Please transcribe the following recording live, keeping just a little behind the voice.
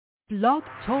Blog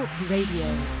Talk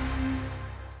Radio.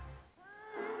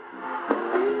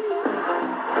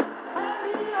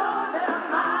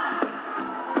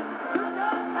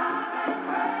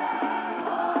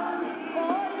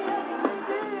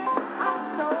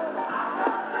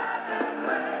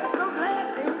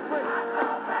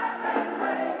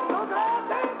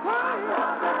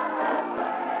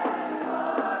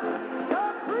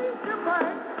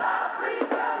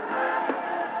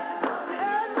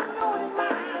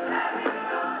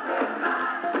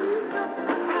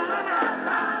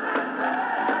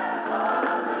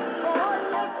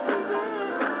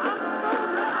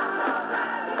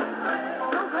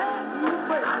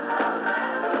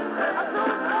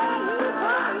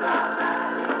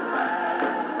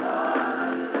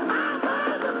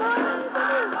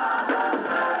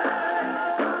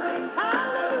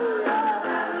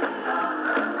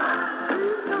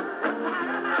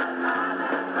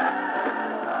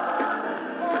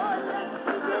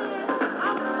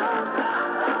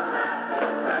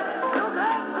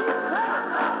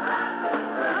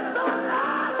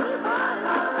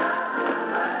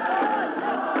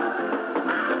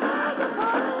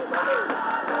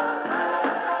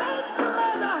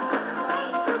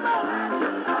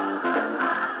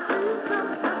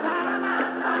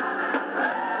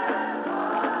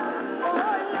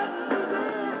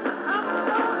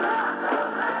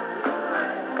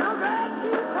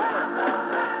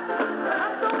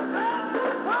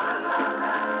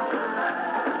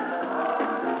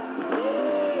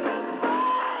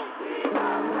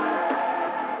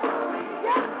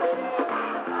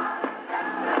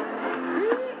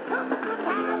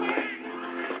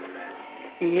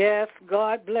 Yes,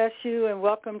 God bless you, and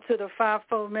welcome to the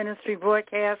Fivefold Ministry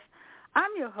broadcast. I'm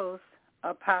your host,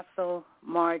 Apostle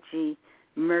Margie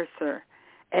Mercer.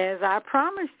 As I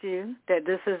promised you that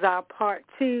this is our part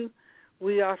 2,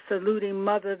 we are saluting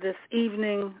Mother this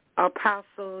evening,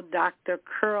 Apostle Dr.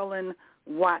 Carolyn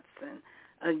Watson.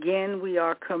 Again, we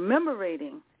are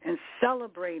commemorating and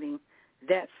celebrating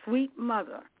that sweet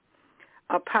mother,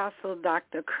 Apostle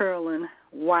Dr. Carolyn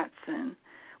Watson.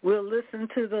 We'll listen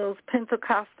to those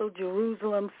Pentecostal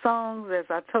Jerusalem songs, as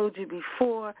I told you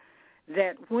before,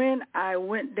 that when I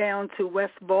went down to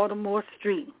West Baltimore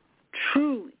Street,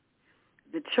 truly,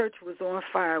 the church was on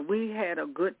fire. We had a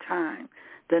good time.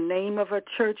 The name of a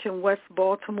church in West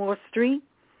Baltimore Street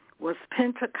was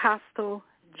Pentecostal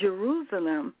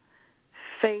Jerusalem,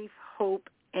 Faith, Hope,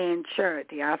 and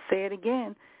Charity. I'll say it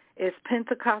again. It's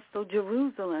Pentecostal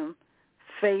Jerusalem,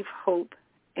 Faith, Hope,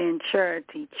 and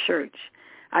Charity Church.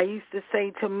 I used to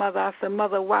say to Mother, I said,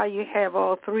 Mother, why you have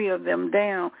all three of them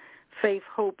down, faith,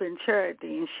 hope, and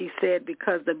charity? And she said,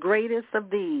 because the greatest of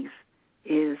these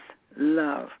is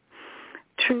love.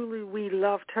 Truly, we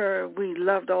loved her. We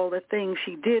loved all the things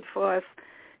she did for us.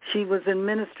 She was in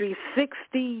ministry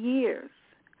 60 years,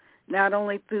 not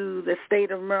only through the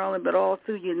state of Maryland, but all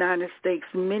through the United States.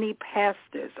 Many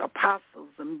pastors, apostles,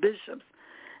 and bishops,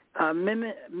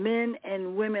 men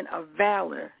and women of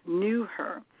valor knew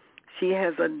her. She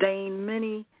has ordained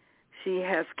many. She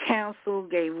has counseled,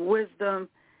 gave wisdom,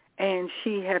 and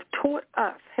she has taught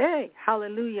us, hey,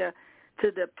 hallelujah,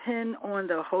 to depend on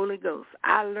the Holy Ghost.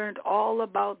 I learned all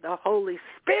about the Holy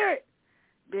Spirit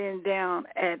being down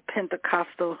at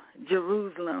Pentecostal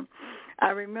Jerusalem.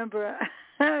 I remember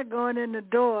going in the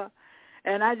door,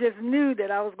 and I just knew that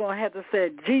I was going to have to say,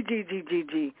 G, G, G, G,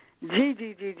 G, G,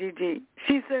 G, G, G, G.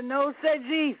 She said, no, say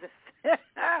Jesus.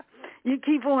 You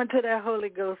keep on to that Holy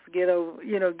Ghost get on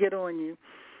you.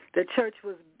 The church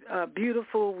was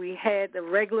beautiful. We had the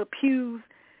regular pews.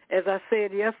 As I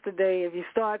said yesterday, if you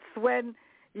start sweating,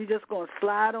 you're just going to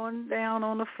slide on down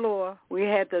on the floor. We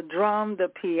had the drum, the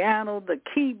piano, the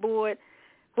keyboard.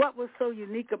 What was so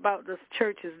unique about this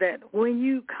church is that when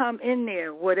you come in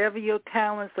there, whatever your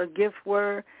talents or gifts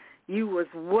were, you was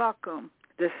welcome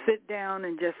to sit down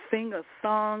and just sing a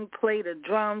song, play the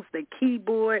drums, the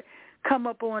keyboard, come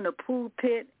up on the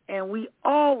pulpit, and we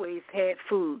always had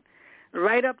food.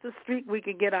 Right up the street, we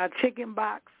could get our chicken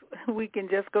box. We can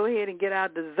just go ahead and get our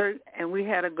dessert, and we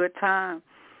had a good time.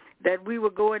 That we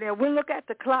would go in there. We'll look at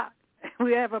the clock.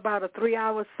 We have about a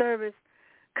 3-hour service.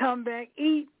 Come back,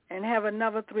 eat, and have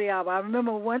another 3 hours. I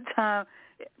remember one time,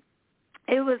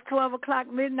 it was 12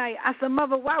 o'clock midnight. I said,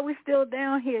 Mother, why are we still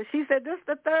down here? She said, this is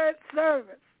the third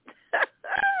service.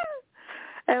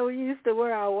 And we used to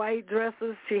wear our white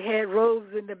dresses. She had robes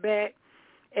in the back.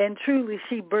 And truly,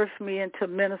 she birthed me into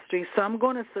ministry. So I'm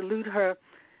going to salute her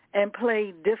and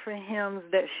play different hymns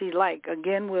that she liked.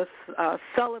 Again, we're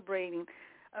celebrating.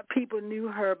 People knew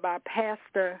her by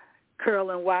Pastor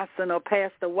Carolyn Watson or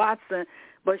Pastor Watson,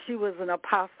 but she was an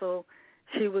apostle.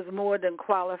 she was more than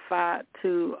qualified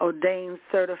to ordain,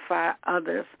 certify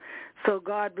others. So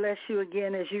God bless you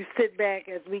again as you sit back.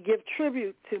 As we give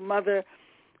tribute to Mother,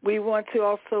 we want to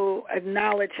also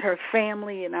acknowledge her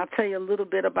family, and I'll tell you a little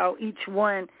bit about each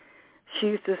one. She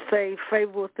used to say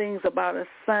favorable things about her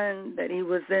son, that he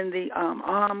was in the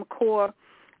Armed Corps.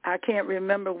 I can't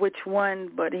remember which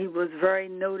one, but he was very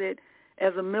noted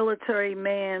as a military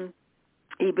man.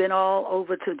 He'd been all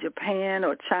over to Japan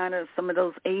or China, some of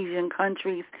those Asian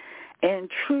countries, and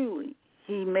truly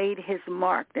he made his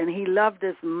mark, and he loved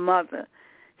his mother.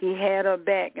 He had her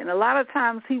back, and a lot of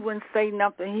times he wouldn't say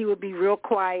nothing. He would be real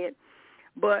quiet,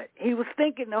 but he was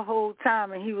thinking the whole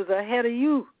time, and he was ahead of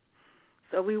you.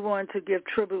 So we wanted to give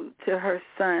tribute to her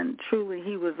son. Truly,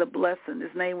 he was a blessing.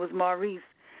 His name was Maurice.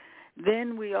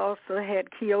 Then we also had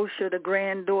Keosha, the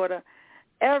granddaughter.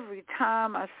 Every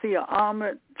time I see an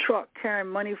armored truck carrying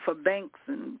money for banks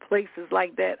and places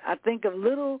like that, I think of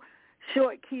little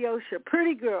short Keosha,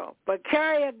 pretty girl, but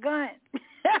carry a gun.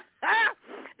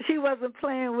 She wasn't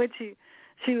playing with you.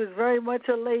 She was very much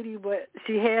a lady, but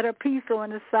she had her piece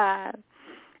on the side.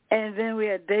 And then we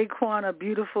had Daquan, a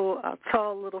beautiful,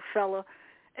 tall little fella,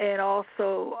 and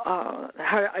also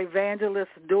her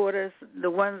evangelist daughters, the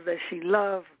ones that she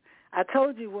loved. I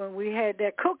told you when we had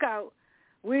that cookout,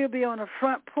 we'd be on the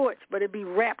front porch, but it'd be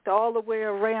wrapped all the way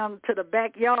around to the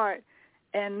backyard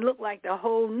and look like the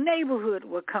whole neighborhood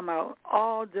would come out,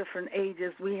 all different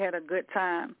ages. We had a good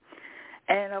time.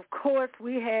 And, of course,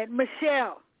 we had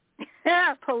Michelle,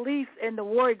 police and the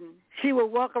warden. She would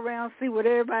walk around, see what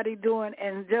everybody doing,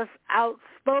 and just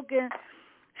outspoken.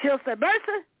 She'll say,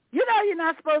 Bertha, you know you're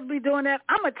not supposed to be doing that.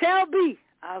 I'm going to tell B.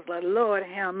 I was like, Lord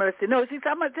have mercy. No, she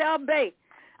said, I'm going to tell Bay.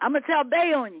 I'm going to tell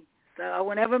Bay on you. So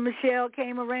whenever Michelle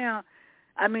came around,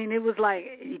 I mean, it was like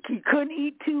you couldn't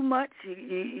eat too much.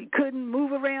 You couldn't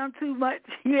move around too much.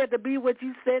 You had to be what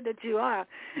you said that you are.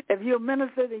 If you're a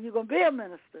minister, then you're going to be a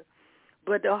minister.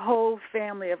 But the whole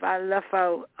family, if I left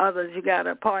out others, you got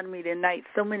to pardon me tonight.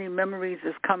 So many memories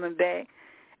is coming back.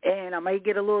 And I might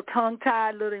get a little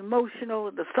tongue-tied, a little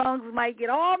emotional. The songs might get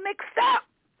all mixed up.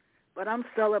 But I'm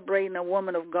celebrating a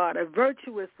woman of God, a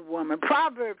virtuous woman,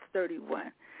 Proverbs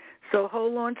 31. So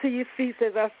hold on to your seats.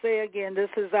 As I say again, this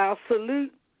is our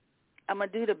salute. I'm going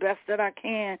to do the best that I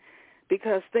can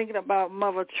because thinking about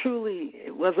Mother truly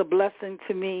was a blessing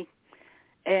to me.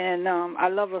 And I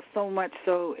love her so much,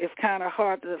 so it's kind of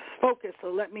hard to focus.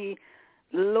 So let me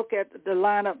look at the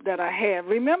lineup that I have.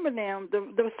 Remember now,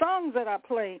 the songs that I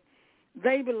play,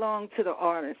 they belong to the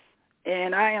artist.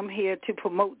 And I am here to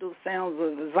promote those sounds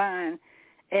of Zion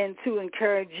and to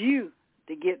encourage you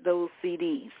to get those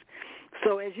CDs.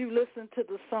 So as you listen to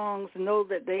the songs, know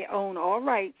that they own all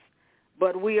rights,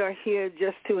 but we are here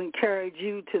just to encourage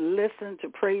you to listen, to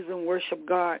praise and worship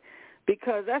God,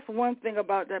 because that's one thing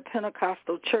about that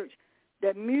Pentecostal church,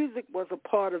 that music was a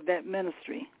part of that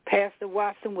ministry. Pastor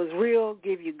Watson was real,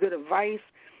 give you good advice.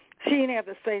 She didn't have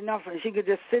to say nothing. She could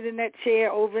just sit in that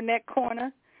chair over in that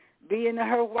corner, be in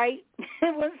her white,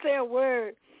 wouldn't say a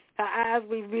word. Her eyes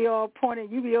would be all pointed.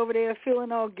 You'd be over there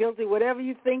feeling all guilty. Whatever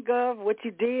you think of, what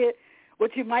you did,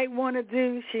 what you might want to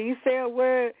do, she didn't say a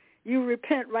word. You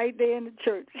repent right there in the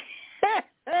church.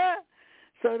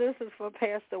 So this is for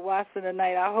Pastor Watson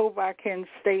tonight. I hope I can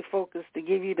stay focused to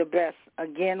give you the best.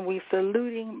 Again, we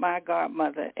saluting my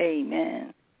godmother.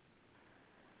 Amen.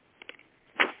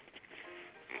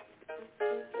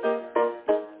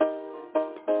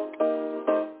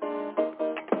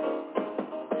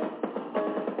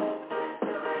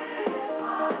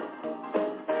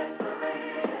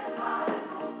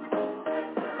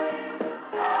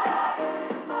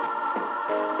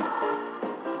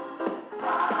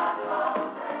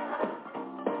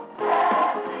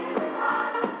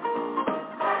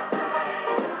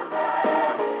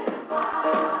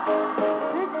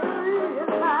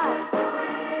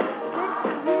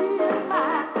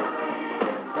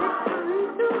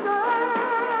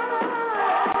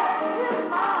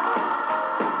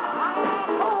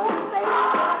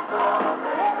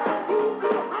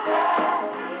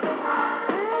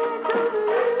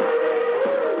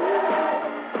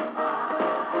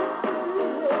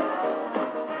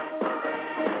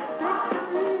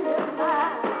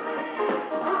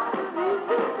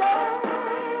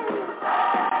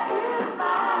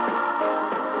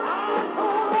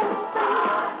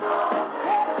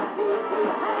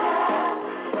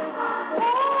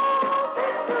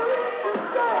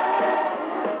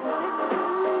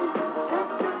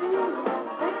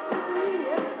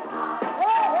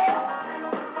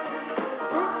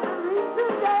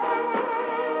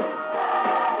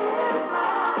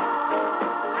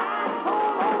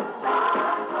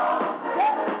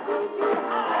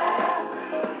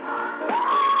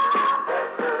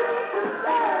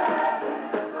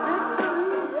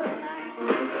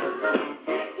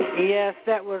 Yes,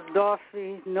 that was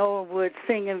Dorothy Norwood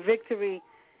singing Victory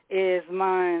is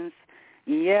Mine.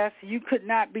 Yes, you could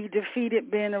not be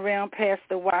defeated being around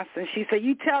Pastor Watson. She said,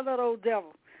 you tell that old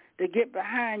devil to get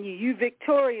behind you. You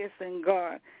victorious in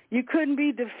God. You couldn't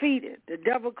be defeated. The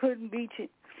devil couldn't beat you.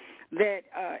 That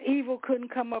evil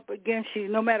couldn't come up against you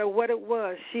no matter what it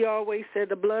was. She always said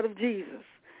the blood of Jesus.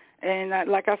 And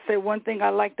like I said, one thing I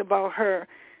liked about her,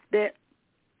 that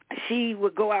she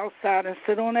would go outside and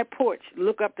sit on that porch,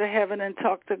 look up to heaven and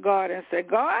talk to God and say,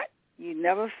 God, you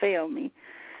never fail me.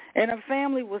 And her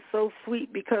family was so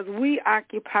sweet because we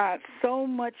occupied so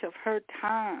much of her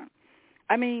time.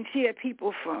 I mean, she had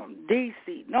people from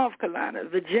D.C., North Carolina,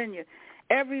 Virginia.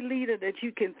 Every leader that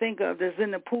you can think of that's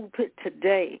in the pulpit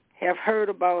today have heard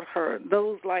about her.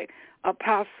 Those like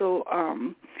Apostle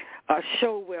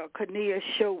Showell, Cornelia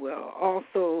Showell,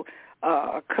 also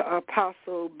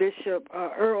Apostle Bishop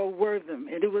Earl Wortham.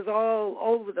 And it was all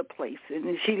over the place.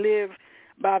 And she lived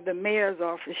by the mayor's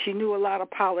office. She knew a lot of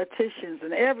politicians,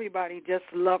 and everybody just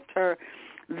loved her.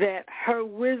 That her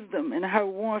wisdom and her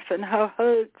warmth and her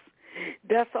hugs,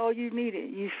 that's all you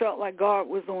needed. You felt like God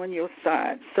was on your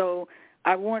side. So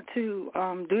I want to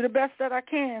do the best that I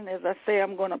can. As I say,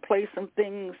 I'm going to play some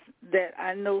things that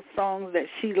I know, songs that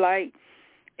she liked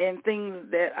and things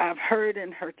that I've heard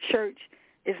in her church.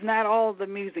 It's not all the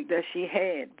music that she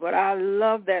had, but I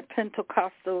love that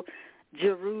Pentecostal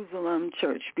Jerusalem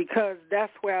church because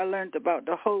that's where I learned about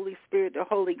the Holy Spirit, the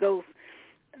Holy Ghost,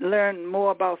 learned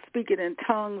more about speaking in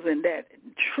tongues, and that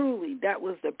truly that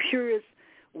was the purest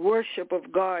worship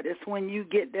of God. It's when you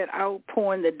get that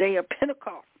outpouring the day of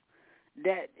Pentecost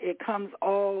that it comes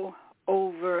all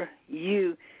over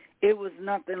you. It was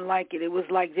nothing like it. It was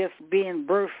like just being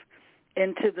birthed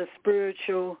into the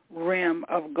spiritual realm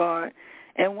of God.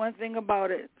 And one thing about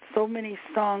it, so many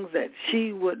songs that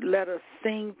she would let us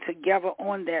sing together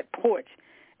on that porch.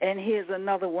 And here's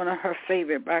another one of her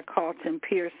favorite by Carlton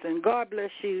Pearson. God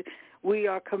bless you. We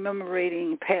are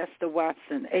commemorating Pastor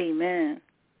Watson. Amen.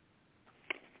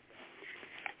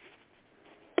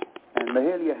 And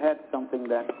Mahalia had something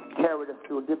that carried us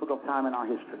through a difficult time in our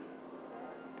history.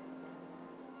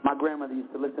 My grandmother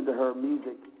used to listen to her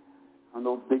music on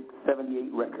those big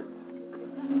 78 records.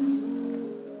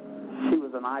 She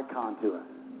was an icon to us.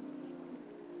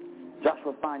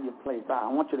 Joshua, find your place. I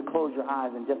want you to close your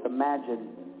eyes and just imagine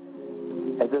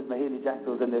as if Mahalia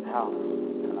Jackson was in this house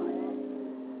tonight.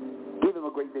 Give him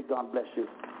a great big God bless you.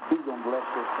 He's going to bless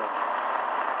you.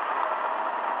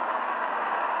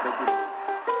 Thank you.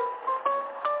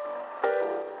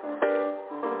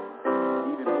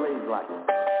 He even plays like it.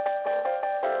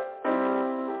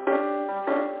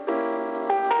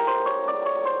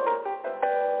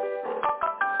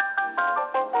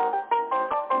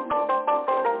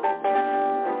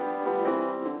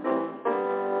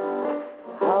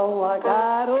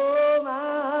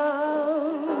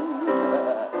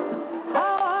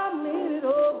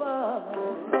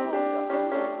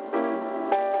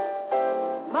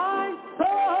 My soul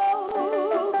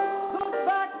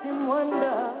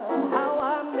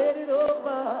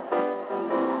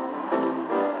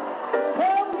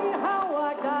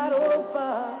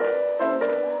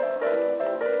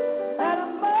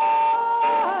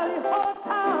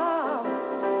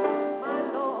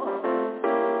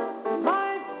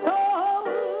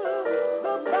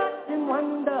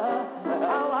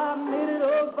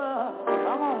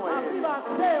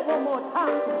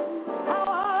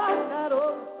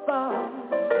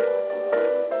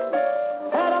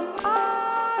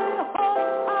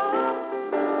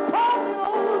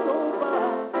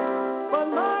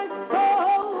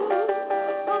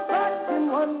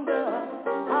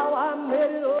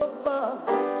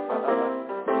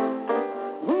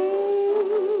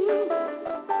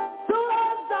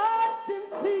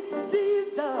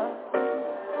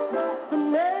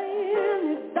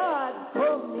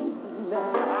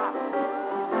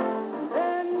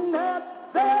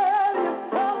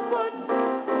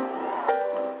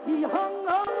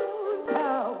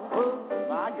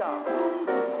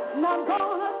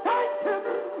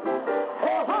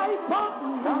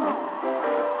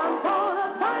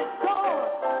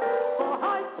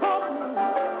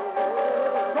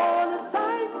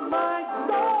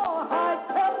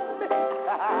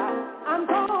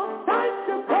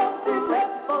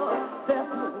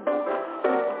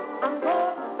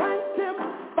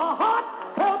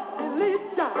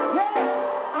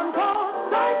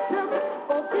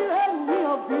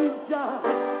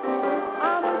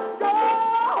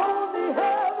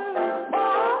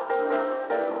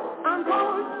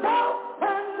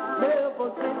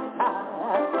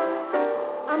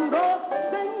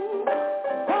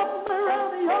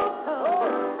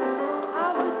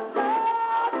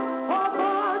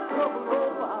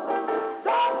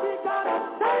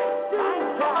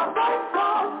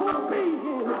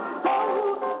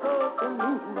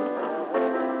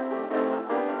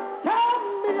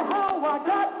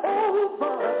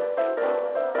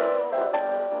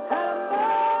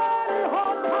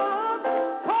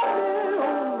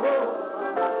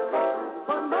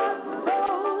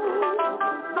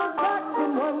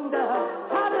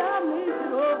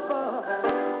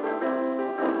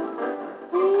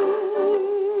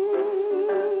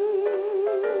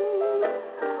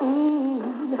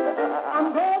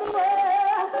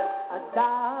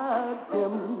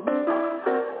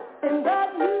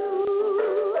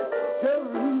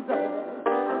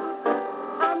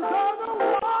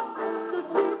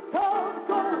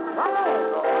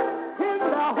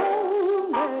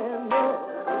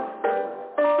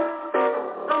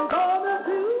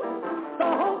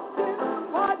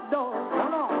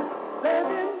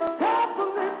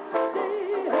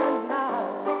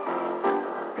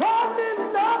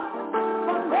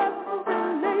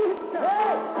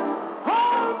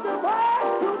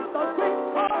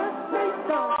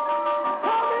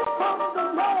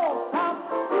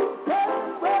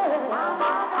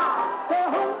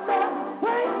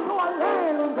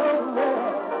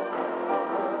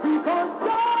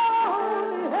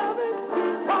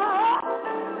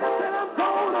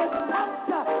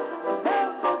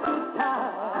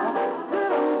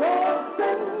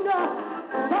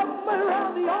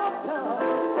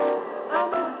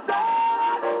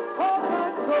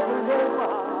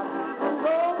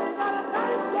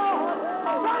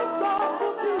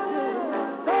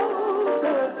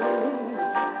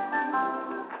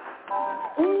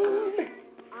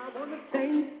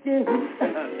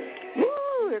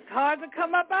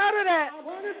of that.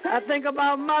 I think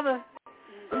about Mother.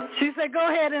 She said,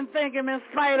 go ahead and thank him in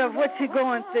spite of what you're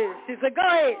going through. She said, go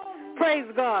ahead. Praise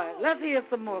God. Let's hear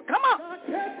some more. Come on.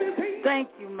 Thank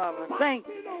you, Mother. Thank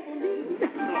you.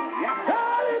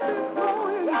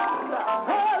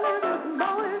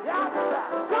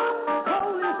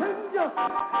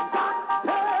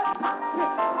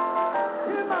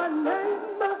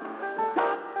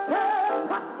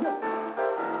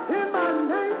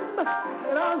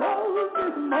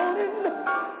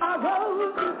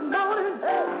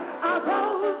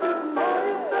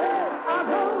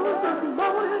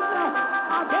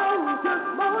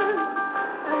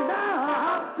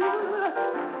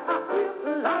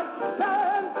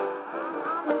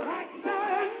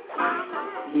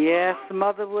 Yes,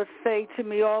 Mother would say to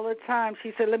me all the time,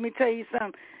 she said, let me tell you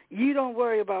something. You don't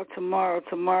worry about tomorrow.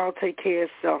 Tomorrow take care of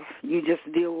itself. You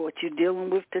just deal with what you're dealing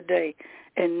with today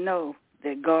and know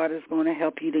that God is going to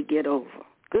help you to get over.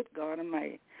 Good God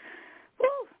Almighty. Woo.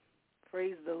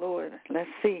 Praise the Lord. Let's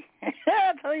see. I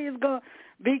tell you it's going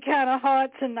to be kind of hard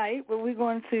tonight, but we're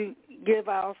going to give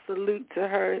our salute to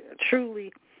her.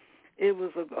 Truly, it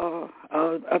was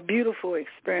a beautiful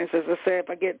experience. As I said, if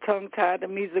I get tongue-tied, the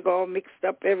music all mixed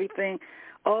up, everything,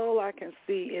 all I can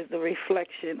see is the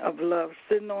reflection of love.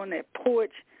 Sitting on that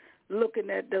porch, looking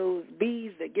at those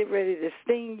bees that get ready to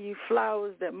sting you,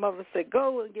 flowers that Mother said,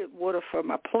 go and get water for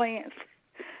my plants.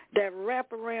 That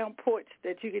wraparound porch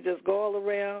that you could just go all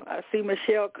around. I see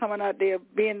Michelle coming out there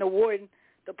being the warden,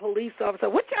 the police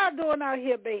officer. What y'all doing out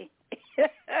here, babe?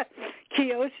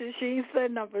 Keosha, she ain't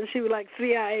said nothing. She was like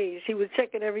CIA. She was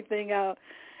checking everything out.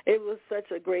 It was such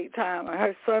a great time.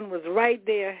 Her son was right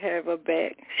there, have her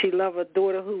back. She loved her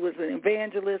daughter who was an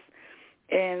evangelist,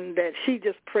 and that she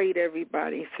just prayed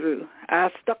everybody through. I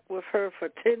stuck with her for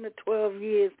 10 to 12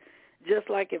 years, just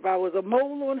like if I was a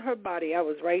mole on her body, I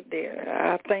was right there.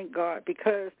 I thank God,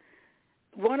 because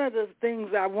one of the things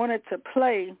I wanted to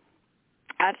play,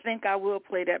 I think I will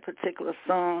play that particular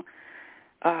song.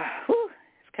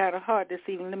 It's kind of hard this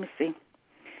evening. Let me see.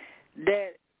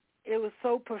 That it was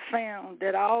so profound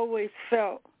that I always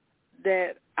felt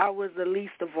that I was the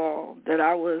least of all, that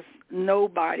I was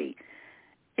nobody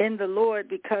in the Lord,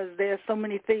 because there are so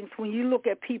many things. When you look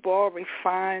at people all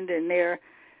refined and they're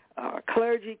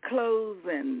clergy clothes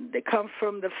and they come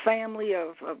from the family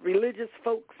of religious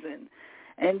folks,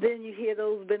 and then you hear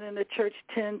those been in the church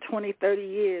 10, 20, 30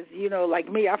 years, you know,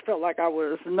 like me, I felt like I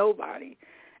was nobody.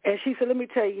 And she said, let me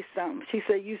tell you something. She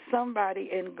said, you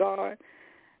somebody in God.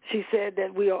 She said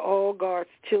that we are all God's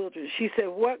children. She said,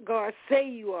 what God say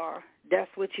you are,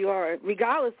 that's what you are,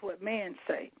 regardless what man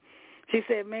say. She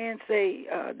said, man say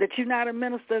that you're not a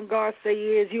minister, and God say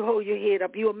you is. You hold your head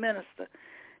up. You're a minister.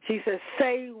 She said,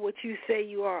 say what you say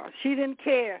you are. She didn't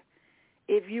care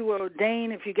if you were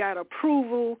ordained, if you got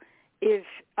approval, if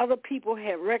other people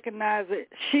had recognized it.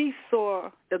 She saw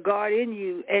the God in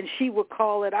you, and she would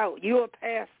call it out. You're a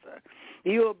pastor.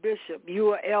 You're a bishop.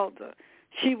 You're an elder.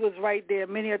 She was right there.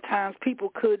 Many a times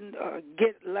people couldn't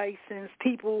get licensed.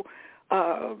 People,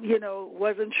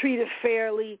 wasn't treated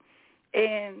fairly.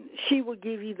 And she would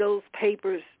give you those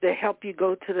papers to help you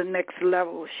go to the next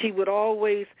level. She would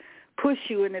always push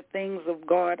you in the things of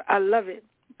God. I love it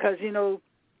because,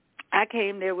 I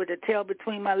came there with a tail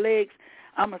between my legs.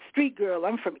 I'm a street girl.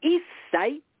 I'm from East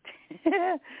Side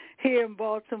here in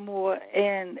Baltimore,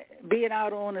 and being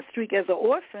out on the street as an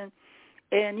orphan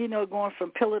and, going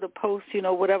from pillar to post,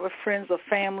 whatever friends or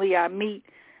family I meet,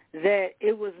 that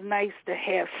it was nice to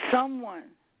have someone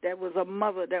that was a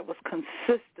mother that was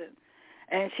consistent.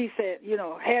 And she said,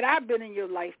 had I been in your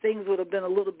life, things would have been a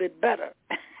little bit better.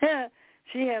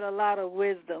 She had a lot of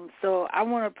wisdom. So I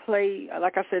want to play,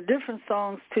 like I said, different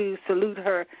songs to salute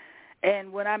her.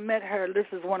 And when I met her, this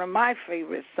is one of my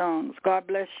favorite songs. God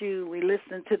bless you. We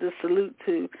listened to the salute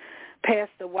to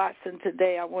Pastor Watson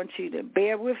today. I want you to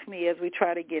bear with me as we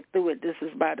try to get through it. This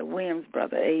is by the Williams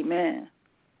Brother. Amen.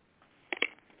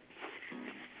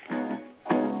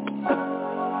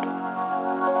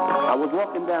 I was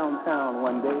walking downtown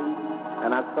one day,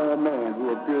 and I saw a man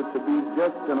who appeared to be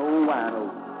just an old wino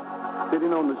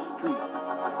sitting on the street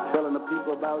telling the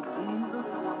people about Jesus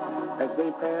as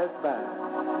they passed by.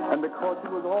 And because he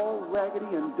was all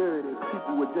raggedy and dirty,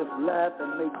 people would just laugh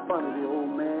and make fun of the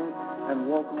old man and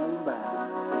walk on by.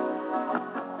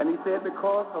 And he said,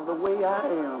 because of the way I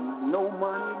am, no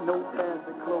money, no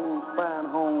fancy clothes, fine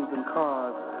homes and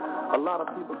cars, a lot of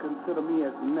people consider me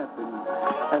as nothing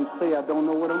and say I don't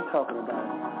know what I'm talking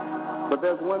about. But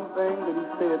there's one thing that he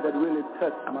said that really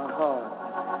touched my heart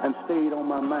and stayed on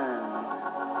my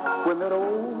mind. When that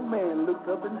old man looked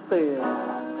up and said,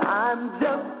 I'm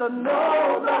just a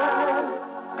nobody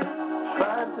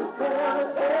trying to tell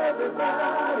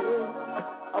everybody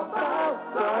about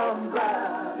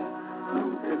somebody who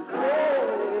can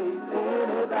save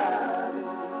anybody.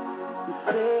 He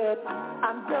said,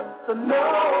 I'm just a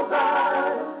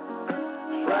nobody,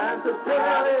 trying to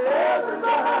tell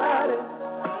everybody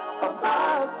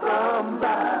about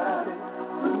somebody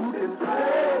who can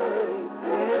save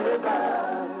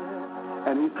anybody.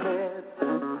 And he said,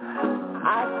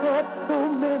 I've had so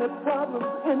many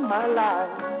problems in my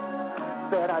life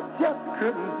that I just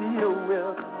couldn't deal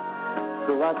with.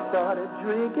 So I started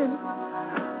drinking,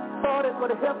 thought it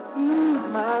would help ease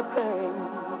my pain.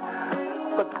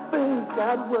 But things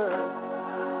got worse.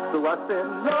 So I said,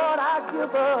 Lord, I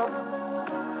give up.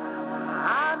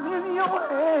 I'm in your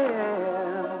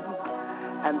hands.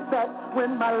 And that's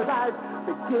when my life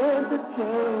began to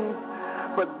change.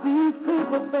 But these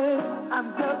people think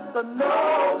I'm just a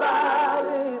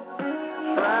nobody,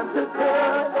 trying to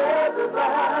tell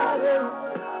everybody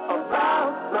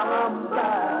about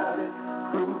somebody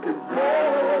who can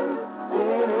save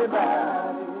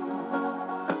anybody.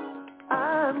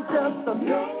 I'm just a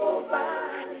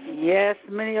nobody. Yes,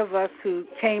 many of us who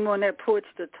came on that porch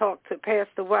to talk to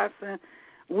Pastor Watson,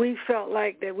 we felt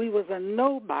like that we was a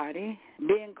nobody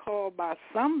being called by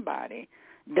somebody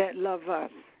that loved us,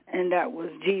 and that was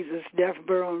Jesus' death,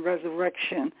 burial, and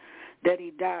resurrection, that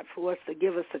he died for us to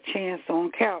give us a chance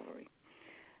on Calvary.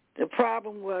 The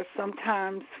problem was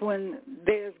sometimes when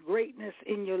there's greatness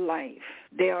in your life,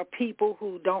 there are people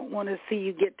who don't want to see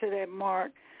you get to that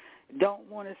mark, don't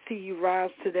want to see you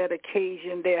rise to that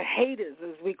occasion. They're haters,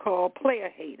 as we call player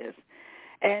haters,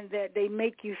 and that they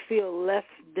make you feel less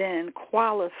than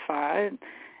qualified,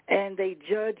 and they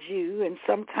judge you and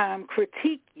sometimes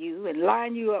critique you and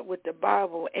line you up with the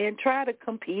Bible and try to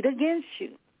compete against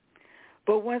you.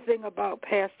 But one thing about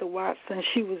Pastor Watson,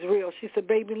 she was real. She said,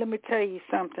 baby, let me tell you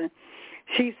something.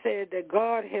 She said that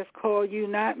God has called you,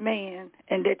 not man,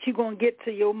 and that you're going to get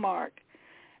to your mark.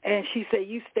 And she said,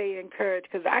 you stay encouraged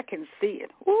because I can see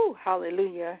it. Ooh,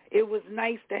 hallelujah. It was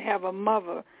nice to have a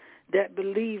mother that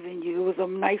believed in you. It was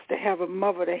nice to have a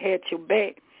mother that had your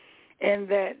back, and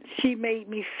that she made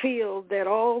me feel that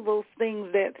all those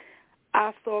things that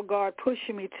I saw God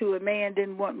pushing me to, a man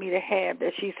didn't want me to have,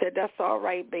 that she said, that's all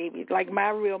right, baby. Like my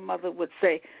real mother would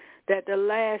say, that the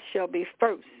last shall be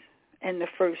first and the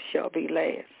first shall be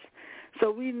last.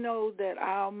 So we know that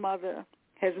our mother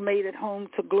has made it home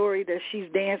to glory, that she's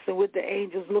dancing with the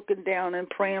angels, looking down and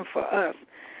praying for us.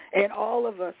 And all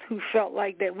of us who felt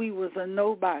like that we was a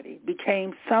nobody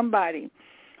became somebody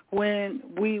when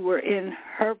we were in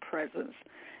her presence.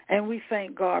 And we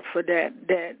thank God for that,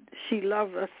 that she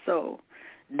loved us so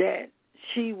that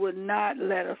she would not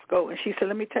let us go. And she said,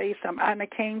 let me tell you something, I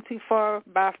came too far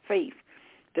by faith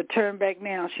to turn back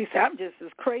now. She said, I'm just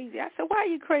as crazy. I said, why are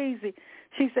you crazy?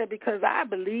 She said, because I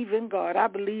believe in God. I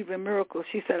believe in miracles.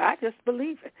 She said, I just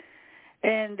believe it.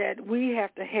 And that we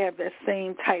have to have that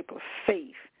same type of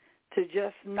faith to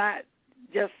just not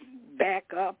just back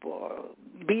up or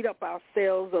beat up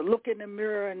ourselves or look in the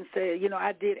mirror and say, you know,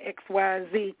 I did X, Y,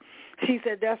 Z. She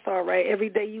said, that's all right. Every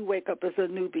day you wake up is a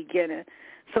new beginning.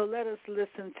 So let us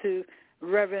listen to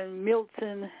Reverend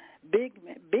Milton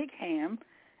Bigham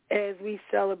as we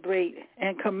celebrate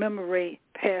and commemorate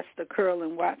Pastor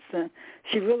Curlin Watson.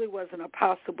 She really was an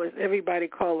apostle, but everybody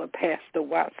called her Pastor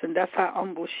Watson. That's how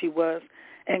humble she was.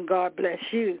 And God bless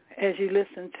you as you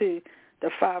listen to the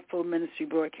Fivefold Ministry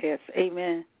broadcast.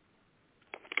 Amen.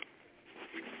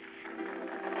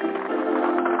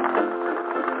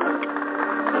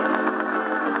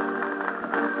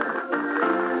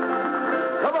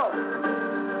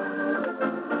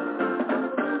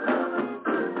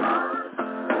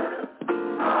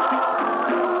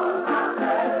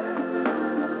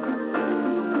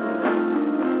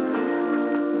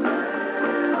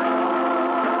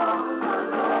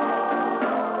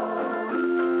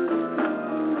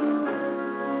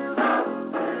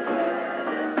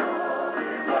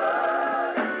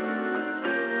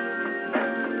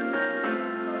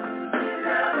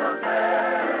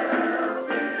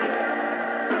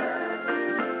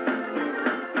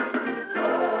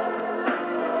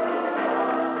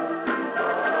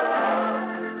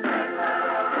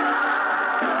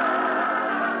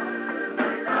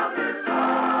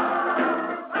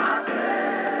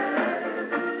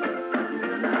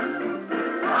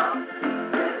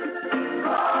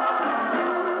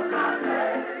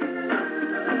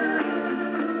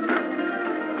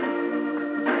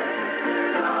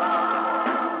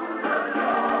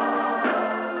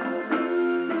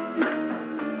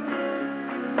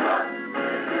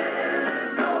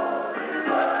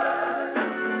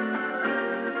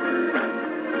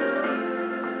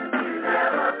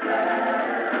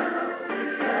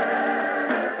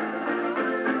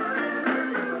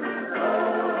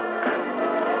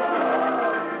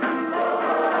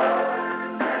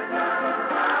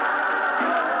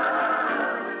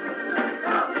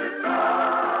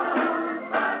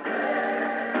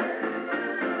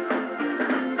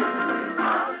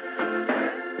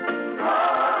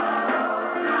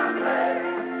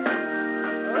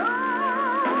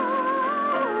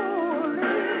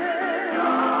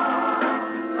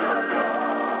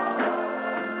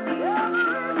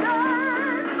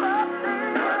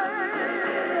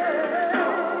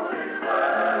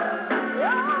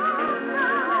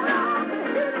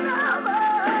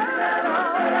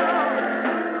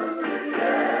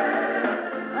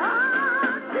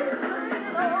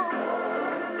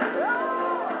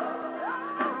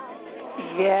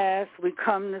 Yes, we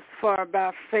come this far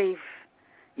by faith.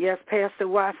 Yes, Pastor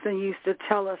Watson used to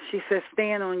tell us, she said,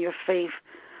 stand on your faith.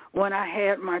 When I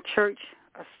had my church,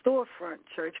 a storefront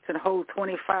church could hold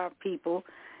 25 people,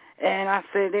 and I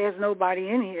said, there's nobody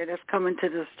in here that's coming to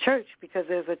this church because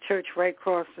there's a church right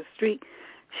across the street.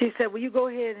 She said, well, you go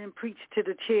ahead and preach to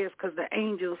the chairs because the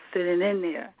angel's sitting in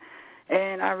there.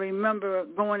 And I remember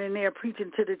going in there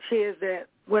preaching to the chairs that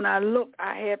when I looked,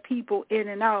 I had people in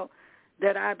and out,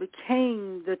 that I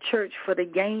became the church for the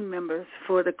gang members,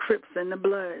 for the Crips and the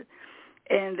Blood,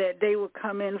 and that they would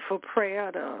come in for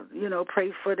prayer to,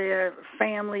 pray for their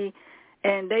family,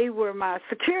 and they were my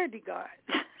security guards.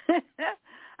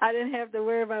 I didn't have to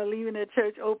worry about leaving the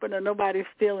church open or nobody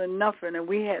stealing nothing, and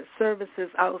we had services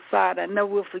outside. I never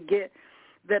will forget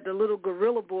that the little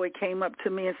gorilla boy came up to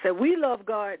me and said, we love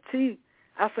God too.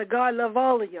 I said, God love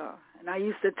all of y'all. And I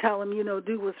used to tell him,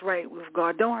 do what's right with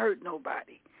God. Don't hurt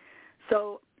nobody.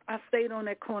 So I stayed on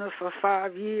that corner for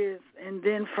 5 years, and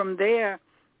then from there,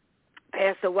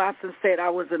 Pastor Watson said I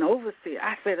was an overseer.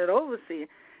 I said an overseer.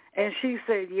 And she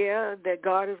said, yeah, that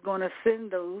God is going to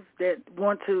send those that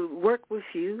want to work with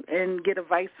you and get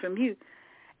advice from you.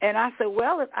 And I said,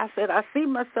 well, I see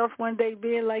myself one day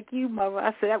being like you, Mother.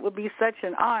 I said, that would be such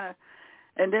an honor.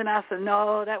 And then I said,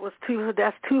 no,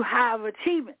 that's too high of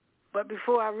achievement. But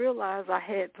before I realized, I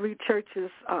had 3 churches,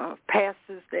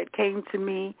 pastors that came to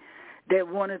me that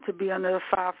wanted to be under the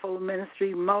fivefold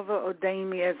ministry. Mother ordained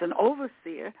me as an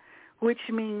overseer, which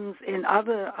means in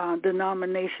other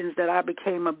denominations that I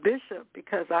became a bishop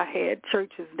because I had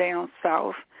churches down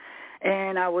south,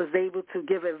 and I was able to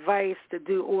give advice, to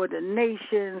do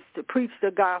ordinations, to preach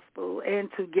the gospel, and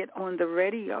to get on the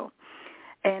radio.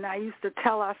 And I used to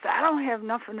tell her, I said, I don't have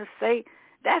nothing to say.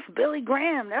 That's Billy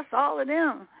Graham. That's all of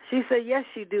them. She said, yes,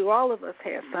 you do. All of us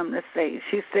have something to say.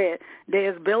 She said,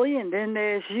 there's Billy and then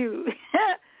there's you.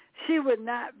 She would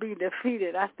not be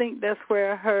defeated. I think that's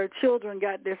where her children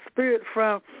got their spirit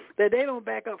from, that they don't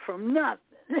back up from nothing.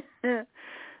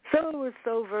 So it was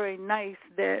so very nice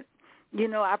that,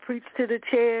 I preached to the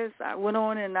chairs. I went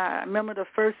on, and I remember the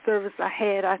first service I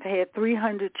had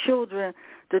 300 children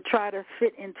to try to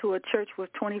fit into a church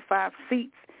with 25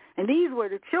 seats, and these were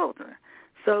the children.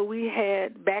 So we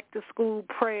had back-to-school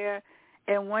prayer,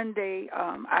 and one day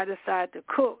I decided to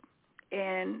cook,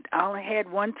 and I only had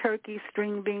 1 turkey,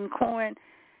 string bean corn,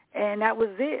 and that was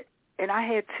it. And I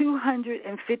had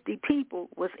 250 people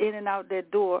was in and out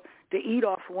that door to eat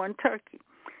off 1 turkey.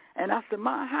 And I said,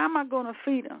 Ma, how am I going to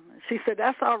feed them? She said,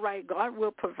 that's all right. God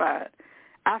will provide.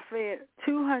 I fed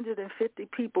 250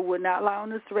 people, would not lie on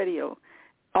this radio,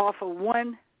 off of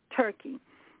 1 turkey.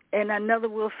 And I never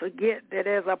will forget that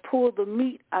as I pulled the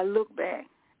meat, I looked back.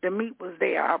 The meat was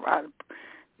there. I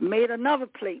made another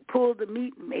plate, pulled the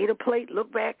meat, made a plate,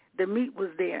 looked back. The meat was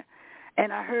there.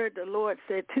 And I heard the Lord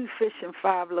said 2 fish and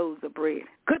 5 loaves of bread.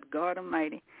 Good God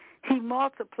Almighty. He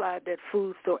multiplied that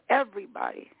food so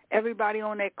everybody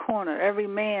on that corner, every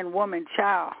man, woman,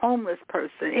 child, homeless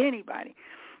person, anybody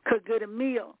could get a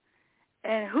meal.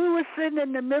 And who was sitting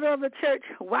in the middle of the church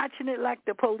watching it like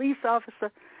the police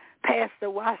officer? Pastor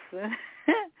Watson.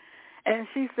 And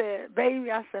she said,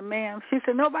 baby, I said, ma'am. She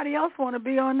said, nobody else want to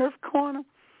be on this corner.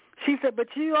 She said, but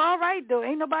you all right, though.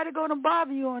 Ain't nobody going to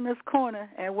bother you on this corner.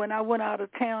 And when I went out of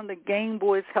town, the gang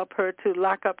boys helped her to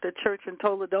lock up the church and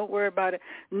told her, don't worry about it.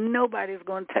 Nobody's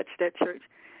going to touch that church.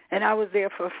 And I was there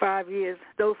for 5 years.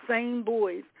 Those same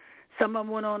boys, some of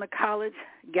them went on to college,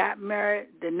 got married,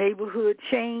 the neighborhood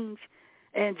changed.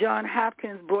 And John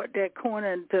Hopkins brought that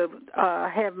corner to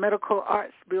have medical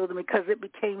arts building because it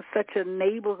became such a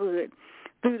neighborhood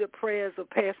through the prayers of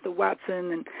Pastor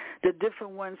Watson and the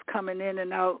different ones coming in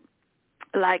and out.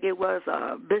 Like it was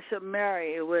Bishop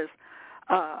Mary, it was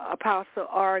Apostle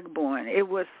Argborn, it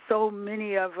was so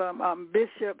many of them,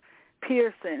 Bishop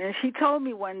Pearson. And she told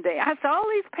me one day, I said, all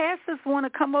these pastors want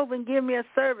to come over and give me a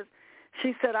service.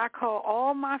 She said, I call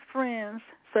all my friends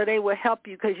so they will help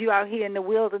you because you out here in the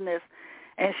wilderness.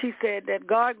 And she said that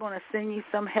God going to send you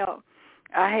some help.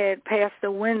 I had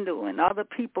Pastor Wendell and other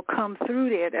people come through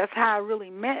there. That's how I really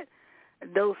met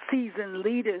those seasoned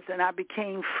leaders, and I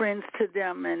became friends to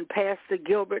them, and Pastor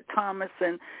Gilbert Thomas,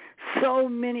 and so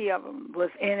many of them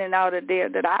was in and out of there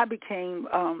that I became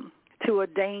to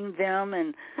ordain them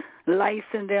and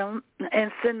license them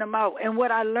and send them out. And what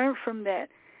I learned from that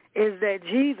is that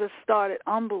Jesus started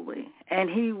humbly, and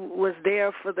he was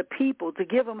there for the people to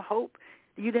give them hope.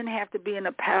 You didn't have to be in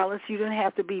a palace. You didn't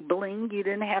have to be bling. You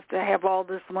didn't have to have all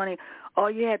this money. All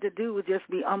you had to do was just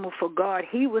be humble for God.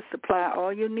 He would supply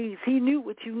all your needs. He knew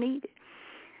what you needed.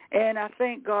 And I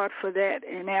thank God for that.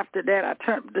 And after that, I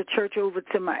turned the church over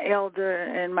to my elder,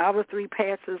 and my other 3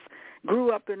 pastors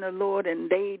grew up in the Lord, and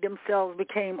they themselves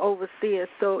became overseers.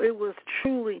 So it was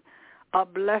truly a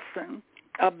blessing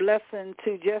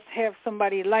to just have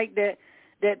somebody like that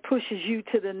that pushes you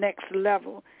to the next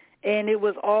level. And it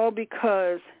was all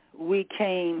because we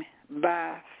came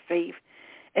by faith.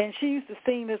 And she used to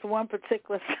sing this one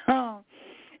particular song,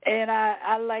 and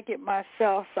I like it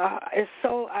myself.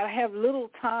 So I have little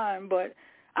time, but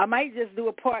I might just do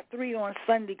a part 3 on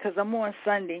Sunday because I'm on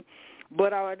Sunday.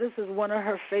 But this is one of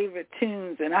her favorite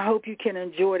tunes, and I hope you can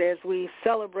enjoy it as we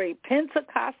celebrate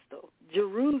Pentecostal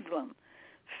Jerusalem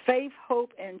Faith,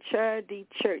 Hope, and Charity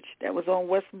Church that was on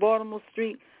West Baltimore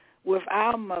Street with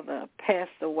our mother,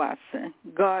 Pastor Watson.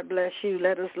 God bless you.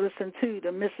 Let us listen to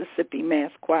the Mississippi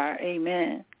Mass Choir.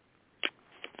 Amen.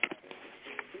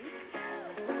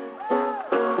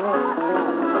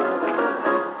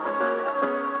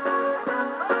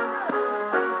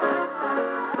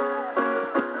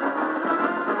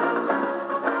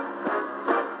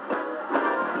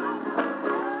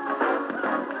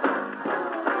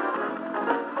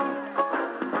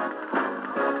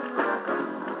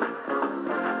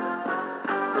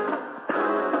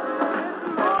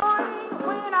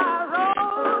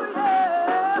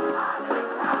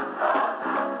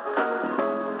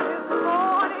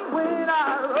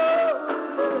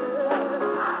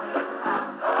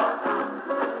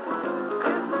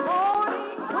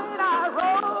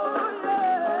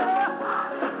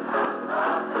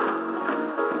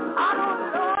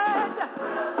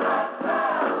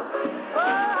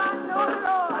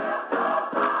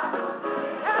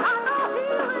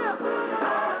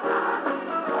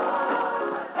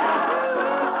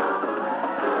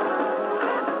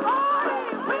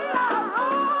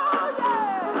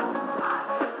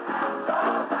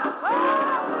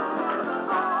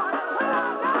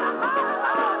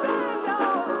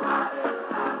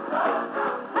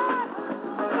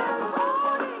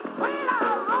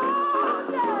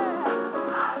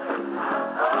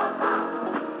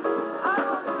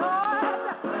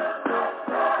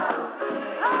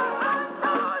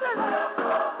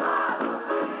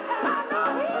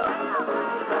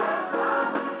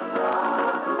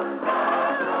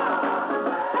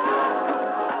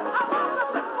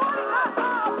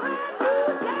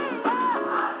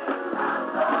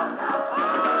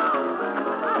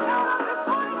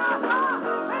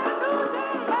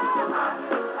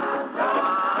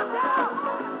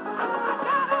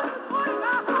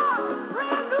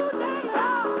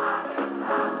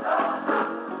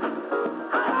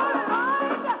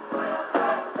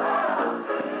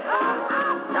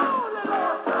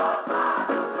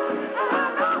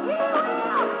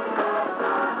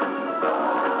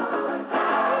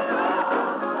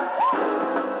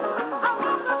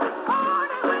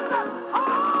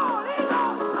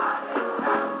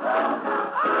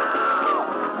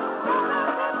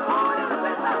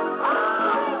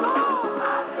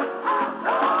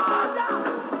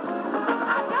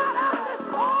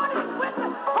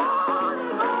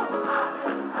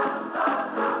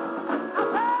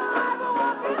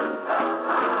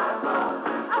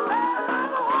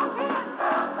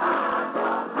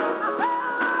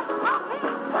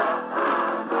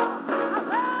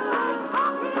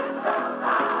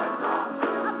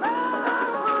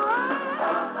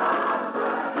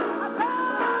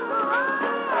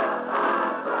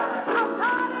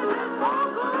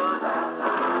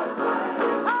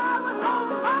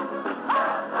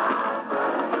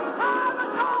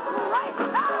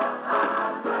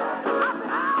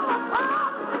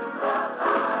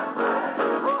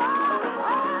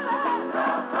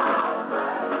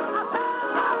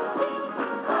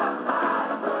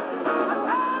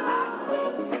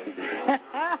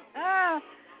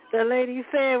 The lady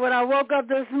said, when I woke up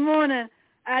this morning,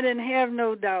 I didn't have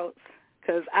no doubts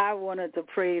because I wanted to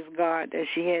praise God that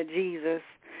she had Jesus.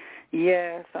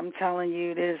 Yes, I'm telling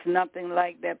you, there's nothing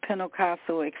like that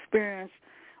Pentecostal experience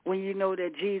when you know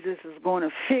that Jesus is going to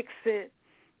fix it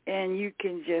and you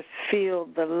can just feel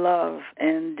the love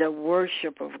and the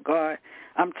worship of God.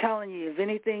 I'm telling you, if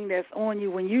anything that's on you,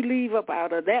 when you leave up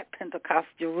out of that Pentecost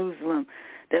Jerusalem,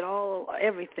 that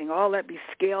everything, all that be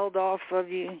scaled off of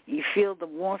you. You feel the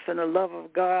warmth and the love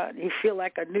of God. You feel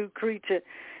like a new creature.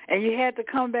 And you had to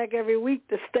come back every week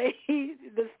to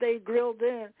stay grilled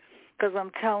in, because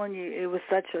I'm telling you, it was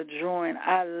such a drawing.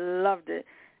 I loved it.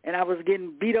 And I was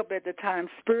getting beat up at the time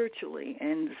spiritually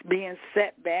and being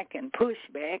set back and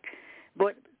pushed back.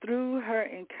 But through her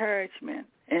encouragement,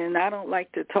 and I don't like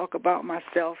to talk about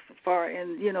myself far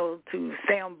in, to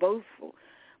sound boastful,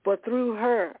 But through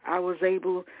her, I was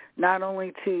able not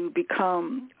only to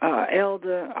become an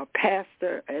elder, a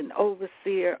pastor, an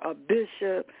overseer, a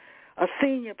bishop, a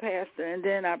senior pastor, and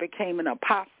then I became an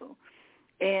apostle.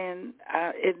 And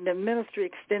the ministry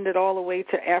extended all the way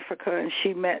to Africa, and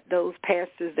she met those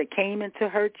pastors that came into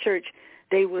her church.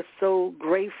 They were so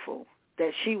grateful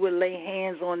that she would lay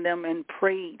hands on them and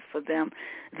prayed for them.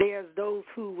 There's those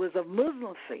who was of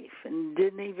Muslim faith and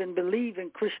didn't even believe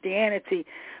in Christianity,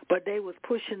 but they was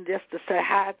pushing just to say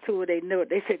hi to her. They knew it.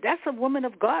 They said, that's a woman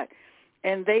of God.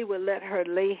 And they would let her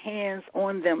lay hands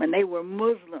on them, and they were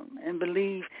Muslim and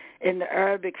believe in the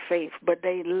Arabic faith, but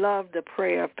they loved the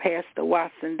prayer of Pastor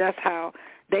Watson. That's how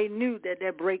they knew that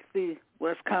their breakthrough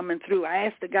was coming through. I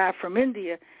asked the guy from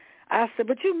India, I said,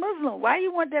 but you Muslim, why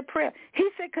you want that prayer? He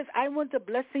said, because I want the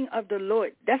blessing of the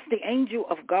Lord. That's the angel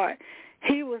of God.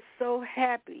 He was so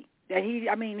happy that he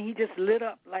just lit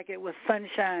up like it was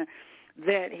sunshine,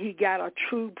 that he got a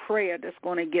true prayer that's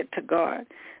going to get to God.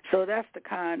 So that's the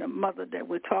kind of mother that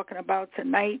we're talking about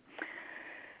tonight.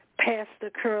 Pastor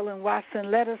Carolyn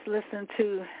Watson, let us listen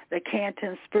to the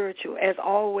Canton Spiritual. As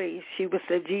always, she would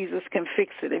say Jesus can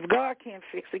fix it. If God can't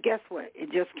fix it, guess what? It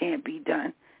just can't be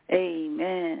done.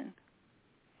 Amen.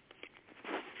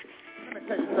 Let me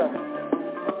tell you something.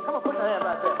 Come on, put your hand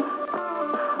right there.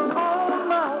 On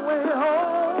my way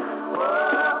home.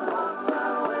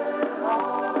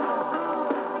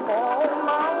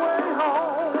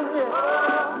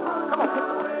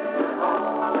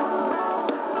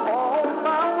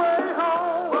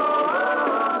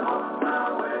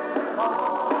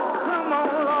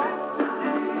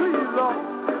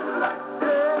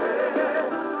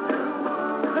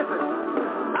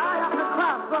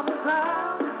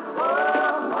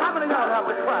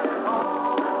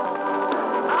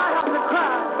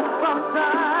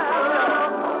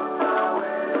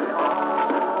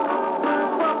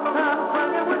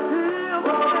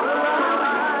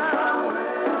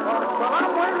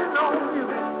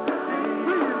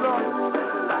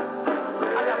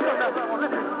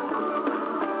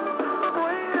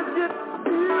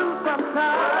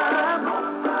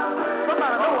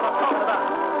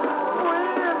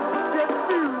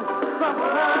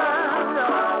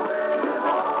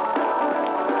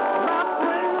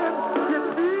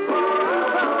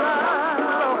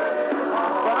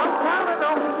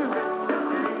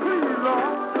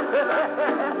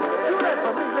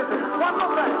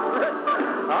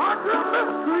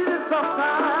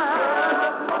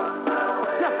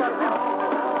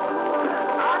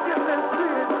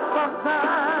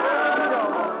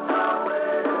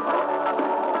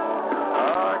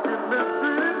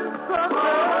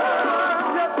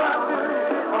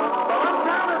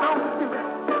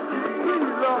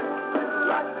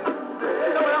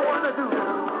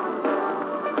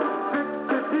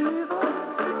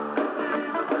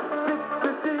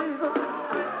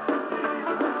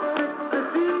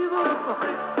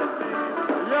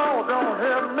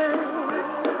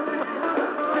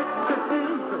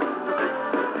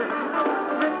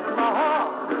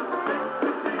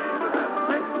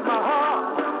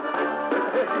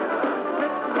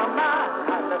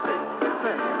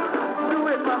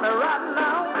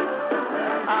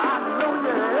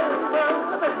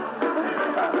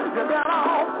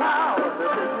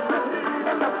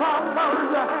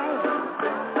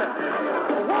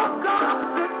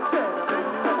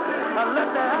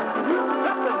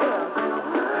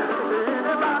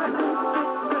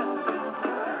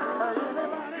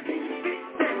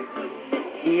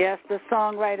 Yes, the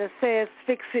songwriter says,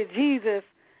 fix it, Jesus.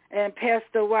 And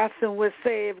Pastor Watson would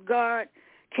say, if God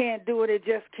can't do it, it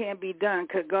just can't be done,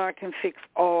 because God can fix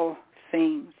all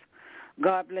things.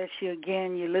 God bless you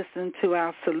again. You listen to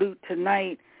our salute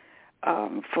tonight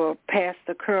for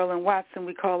Pastor Carolyn Watson.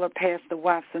 We call her Pastor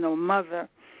Watson, or Mother.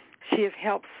 She has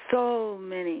helped so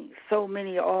many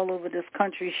all over this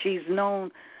country. She's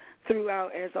known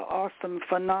throughout as an awesome,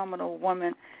 phenomenal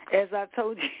woman. As I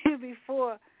told you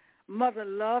before, Mother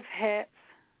loved hats,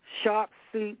 sharp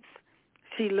suits.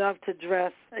 She loved to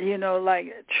dress,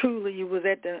 like truly you was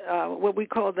at the what we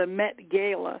call the Met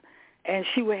Gala, and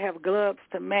she would have gloves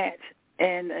to match.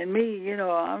 And me,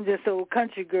 I'm just an old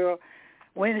country girl.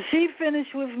 When she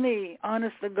finished with me,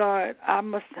 honest to God, I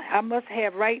must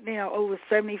have right now over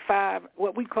 75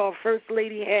 what we call First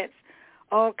Lady hats,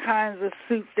 all kinds of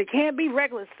suits. They can't be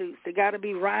regular suits. They got to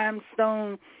be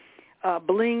rhinestone,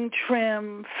 bling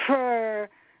trim, fur,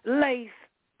 lace.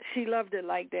 She loved it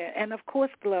like that. And, of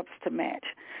course, gloves to match.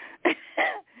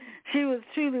 She was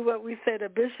truly what we said, a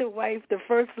bishop wife, the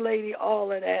first lady,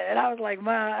 all of that. And I was like,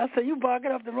 Ma, I said, you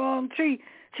barking up the wrong tree.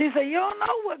 She said, you don't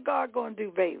know what God going to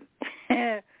do, baby.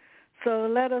 So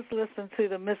let us listen to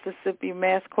the Mississippi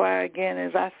Mass Choir again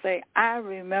as I say, I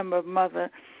remember Mother,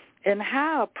 and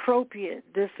how appropriate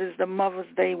this is the Mother's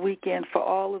Day weekend for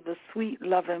all of the sweet,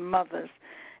 loving mothers.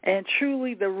 And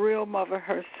truly the real mother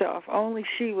herself. Only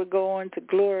she would go on to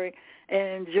glory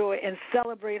and enjoy and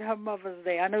celebrate her Mother's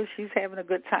Day. I know she's having a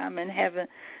good time in heaven.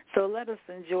 So let us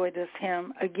enjoy this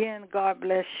hymn. Again, God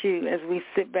bless you as we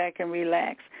sit back and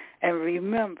relax and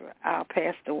remember our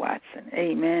Pastor Watson.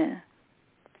 Amen.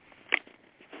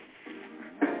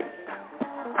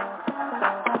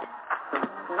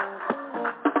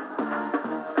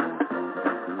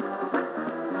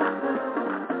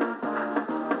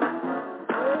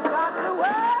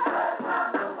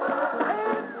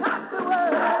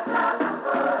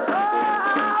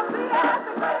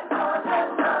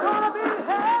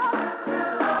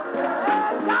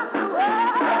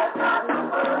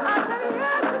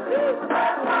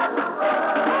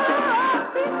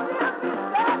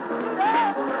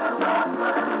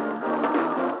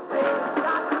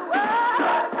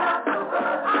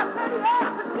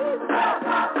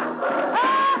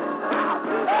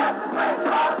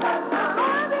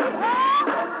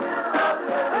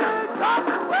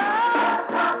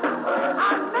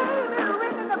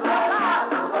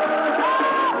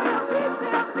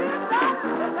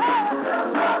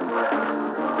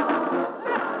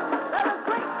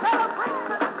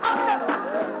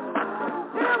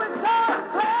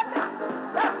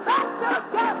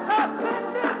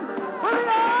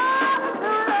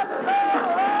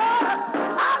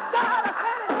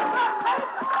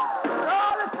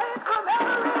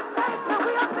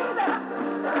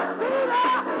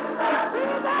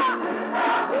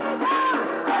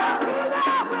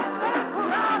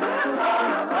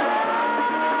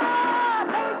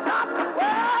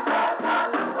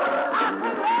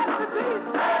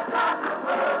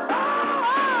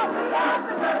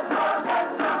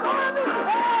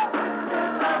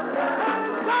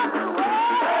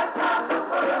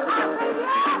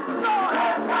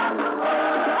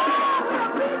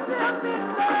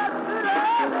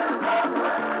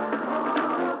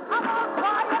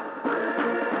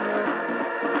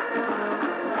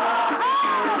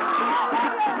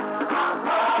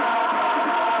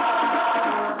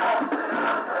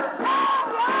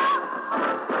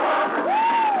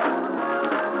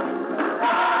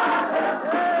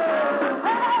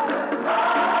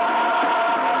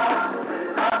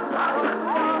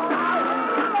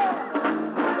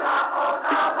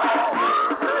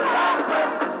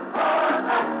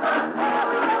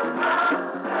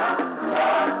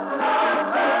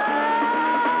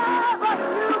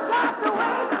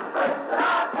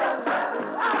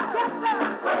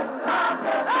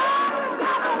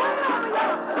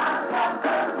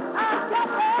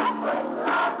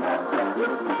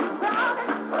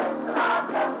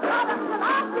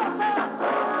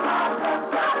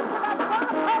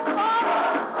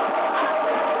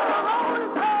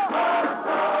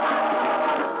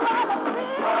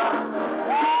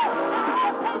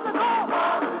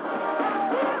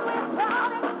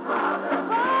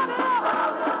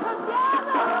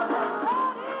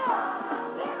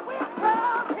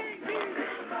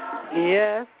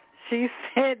 Yes, she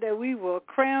said that we will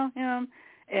crown him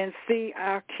and see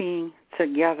our King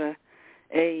together.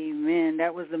 Amen.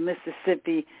 That was the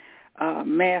Mississippi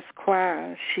Mass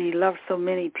Choir. She loved so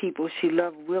many people. She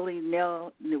loved Willie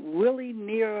Johnson,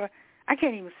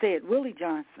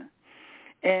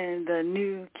 and the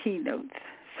new keynotes.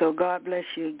 So God bless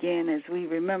you again as we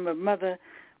remember Mother.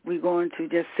 We're going to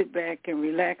just sit back and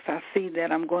relax. I see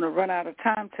that I'm going to run out of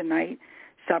time tonight,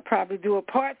 so I'll probably do a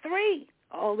part 3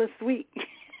 all this week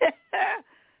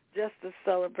just to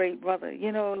celebrate Mother.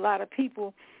 You know, a lot of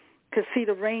people could see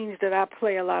the range that I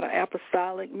play, a lot of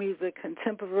apostolic music,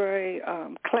 contemporary,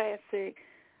 classic,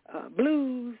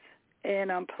 blues, and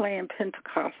I'm playing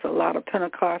Pentecost, a lot of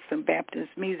Pentecost and Baptist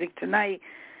music tonight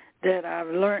that I've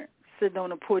learned sitting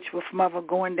on the porch with Mother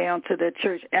going down to the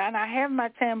church. And I have my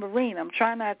tambourine. I'm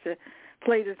trying not to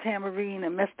play the tambourine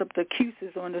and messed up the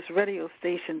acoustics on this radio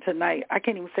station tonight. I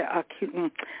can't even say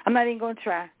I'm not even going to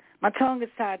try. My tongue is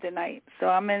tied tonight, so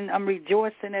I'm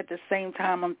rejoicing at the same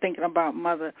time I'm thinking about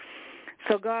Mother.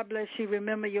 So God bless you.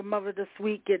 Remember your mother this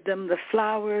week. Get them the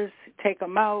flowers. Take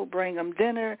them out. Bring them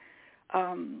dinner.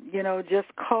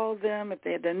 Just call them. If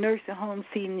they're at the nursing home,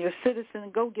 senior citizen,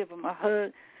 go give them a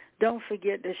hug. Don't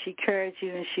forget that she cared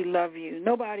you and she loved you.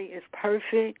 Nobody is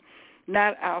perfect,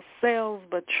 not ourselves,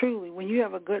 but truly, when you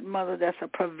have a good mother that's a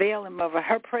prevailing mother,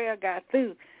 her prayer got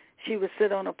through. She would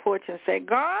sit on the porch and say,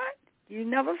 God, you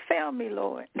never failed me,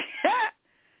 Lord.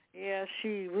 Yeah,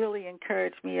 she really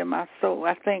encouraged me in my soul.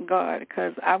 I thank God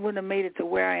because I wouldn't have made it to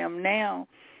where I am now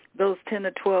those 10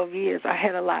 to 12 years. I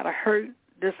had a lot of hurt,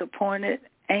 disappointed,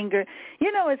 anger.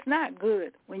 You know, it's not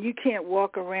good when you can't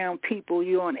walk around people.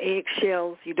 You're on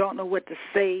eggshells. You don't know what to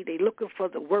say. They're looking for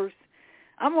the worst.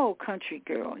 I'm an old country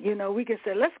girl. You know, we can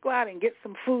say, let's go out and get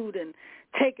some food and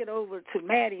take it over to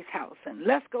Maddie's house, and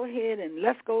let's go ahead and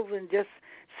let's go over and just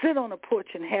sit on the porch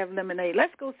and have lemonade.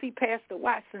 Let's go see Pastor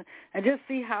Watson and just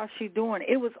see how she's doing.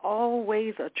 It was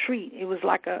always a treat. It was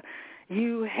like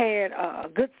you had a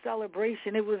good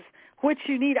celebration. It was what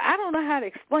you needed. I don't know how to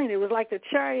explain it. It was like the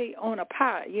cherry on a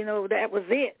pie. You know, that was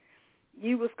it.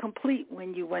 You was complete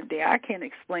when you went there. I can't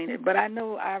explain it, but I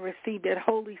know I received that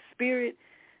Holy Spirit,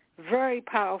 very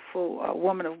powerful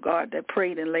woman of God that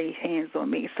prayed and laid hands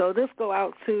on me. So this go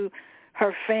out to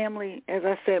her family, as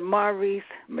I said, Maurice,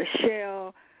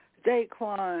 Michelle,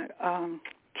 Daquan,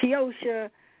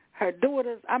 Keosha, her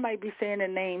daughters. I might be saying their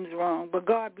names wrong, but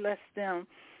God bless them.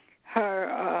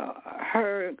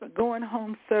 Her going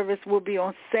home service will be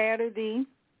on Saturday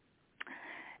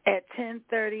at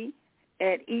 10:30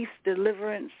 at East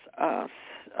Deliverance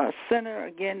Center.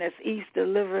 Again, that's East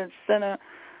Deliverance Center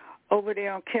over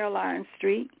there on Caroline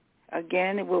Street.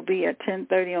 Again, it will be at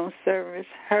 10:30 on service.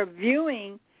 Her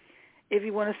viewing, if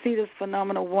you want to see this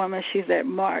phenomenal woman, she's at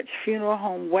March Funeral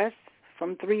Home West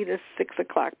from 3 to 6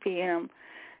 o'clock p.m.,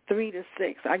 3 to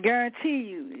 6. I guarantee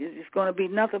you it's going to be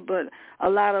nothing but a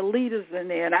lot of leaders in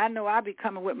there. And I know I'll be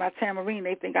coming with my tambourine.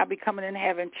 They think I'll be coming in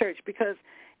having church because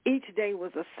each day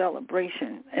was a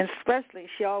celebration. And especially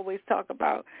she always talk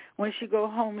about when she go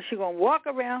home, she going to walk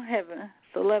around heaven.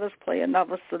 So let us play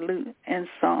another salute and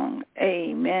song.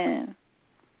 Amen.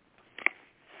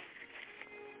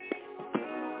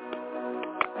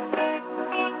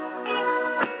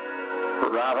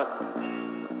 Robert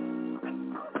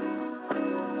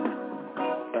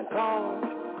and Paul,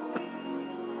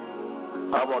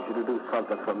 I want you to do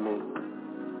something for me.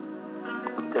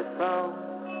 This song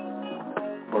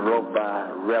was wrote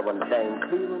by Reverend James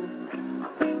Cleveland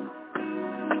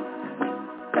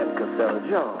and Casella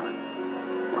John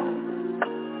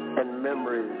in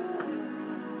memory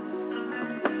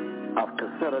of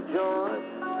Casella George.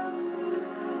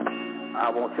 I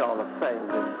want y'all to sing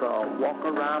this song, Walk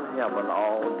Around Heaven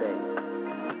All Day.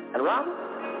 And Robert,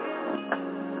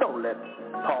 don't let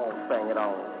Paul sing it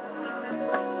all.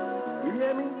 You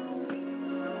hear me?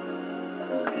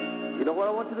 You know what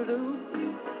I want you to do?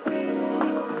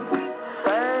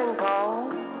 Sing,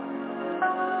 Paul.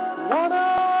 One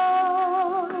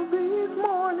of these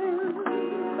mornings.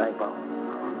 Sing, Paul.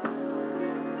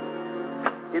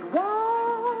 It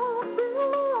won't be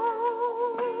long.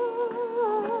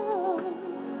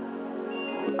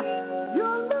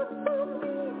 You'll look for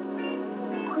me,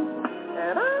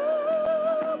 and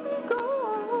I'll be gone.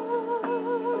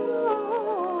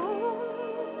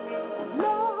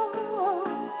 Lord,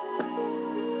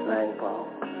 sing, Paul.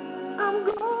 I'm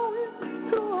going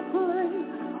to a place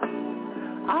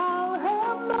I'll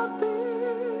have nothing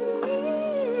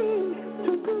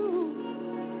to do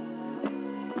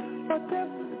but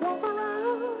just walk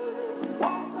around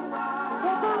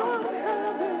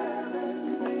heaven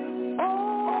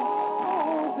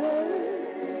all day.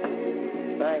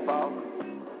 Thank Bob.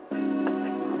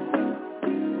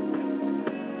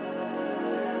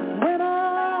 When I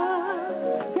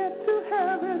get to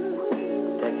heaven,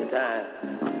 take your time.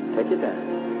 Take your time.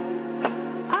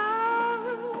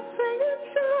 I'll sing it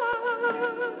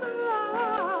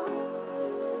loud.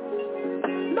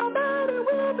 Nobody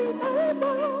will be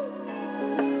able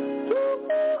to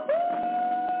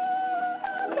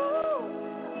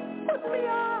put me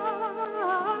out.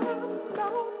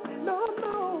 No.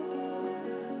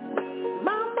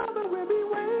 My mother will be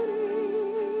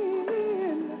waiting,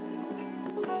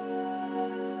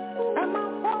 and my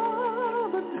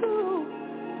father too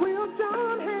will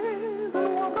join hands and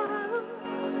walk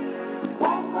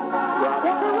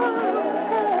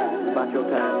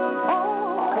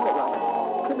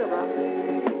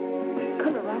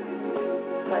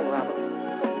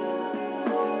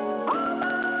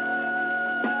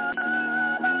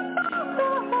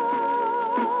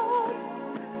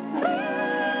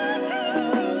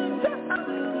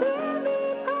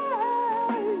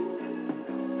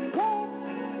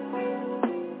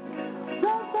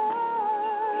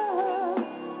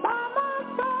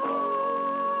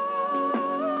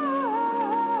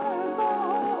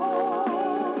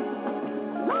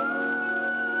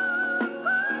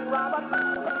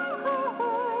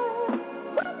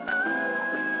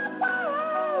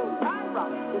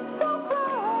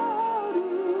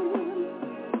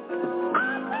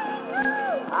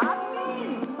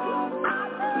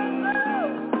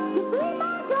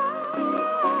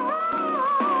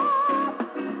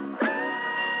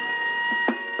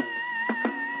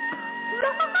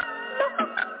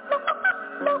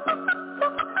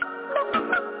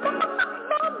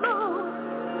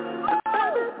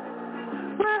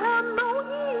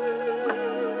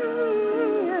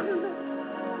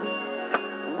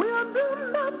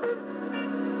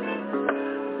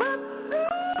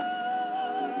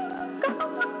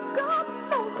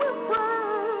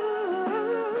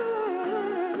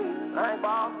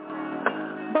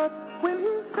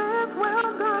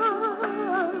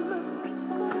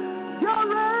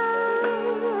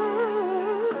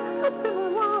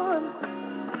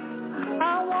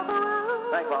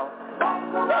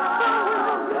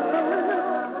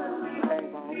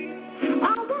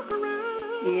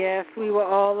Yes, we were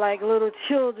all like little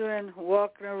children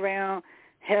walking around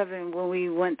heaven when we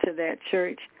went to that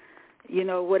church. You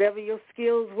know, whatever your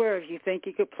skills were, if you think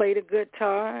you could play the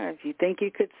guitar, if you think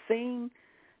you could sing,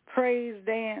 praise,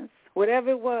 dance, whatever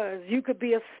it was, you could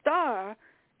be a star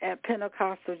at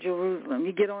Pentecostal Jerusalem.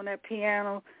 You get on that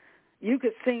piano, you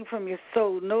could sing from your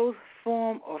soul, no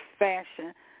form or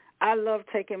fashion. I love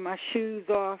taking my shoes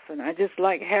off, and I just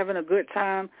like having a good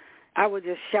time. I would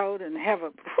just shout and have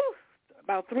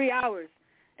about 3 hours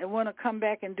and want to come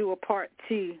back and do a part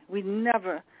 2. We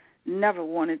never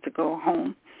wanted to go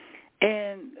home.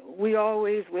 And we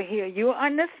always were here. You'll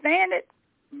understand it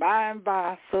by and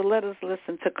by. So let us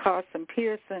listen to Carson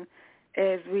Pearson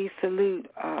as we salute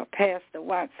Pastor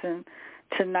Watson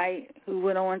tonight, who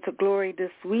went on to glory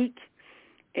this week.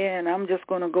 And I'm just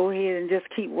going to go ahead and just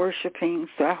keep worshiping.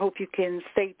 So I hope you can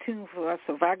stay tuned for us.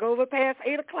 So if I go over past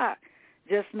 8 o'clock,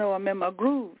 just know I'm in my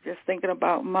groove, just thinking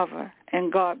about Mother.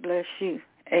 And God bless you.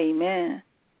 Amen.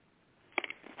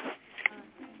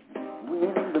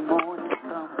 When the morning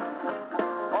comes,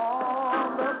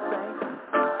 all the saints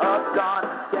of God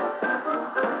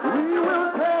we will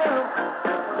tell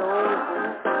the story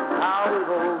how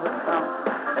we've overcome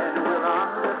and we'll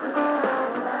understand.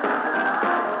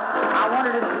 I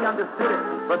wanted it to be understood,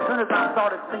 but as soon as I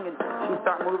started singing, she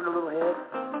started moving a little head.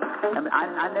 And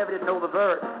I never did know the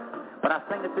verse. But I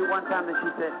sang it through one time, and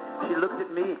she looked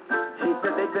at me. She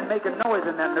said, they've been making noise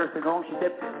in that nursing home. She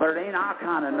said, but it ain't our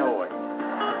kind of noise.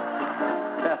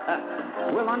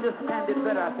 We'll understand it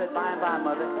better. I said, by and by,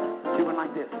 Mother. She went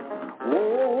like this.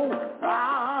 Oh,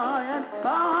 by and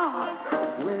by,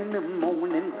 when the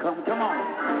morning comes. Come on.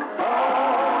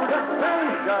 Oh, the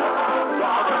saints of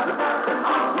God.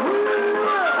 We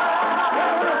will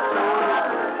tell the story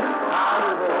how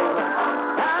it was,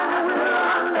 and we'll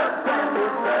understand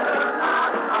it better.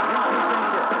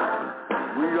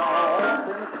 We are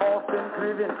often tossed and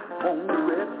driven on the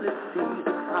restless seas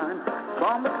of time.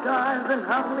 From the skies and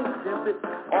humbly tempted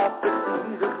off the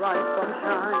seas of bright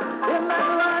sunshine. In that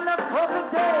line of perfect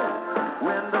day,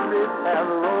 when the mists have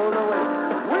rolled away,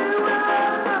 we will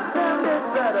understand it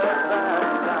better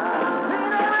than time.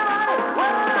 Sing everybody,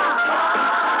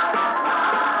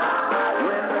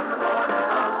 when the morning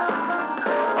comes,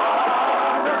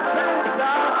 all the saints of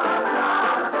God,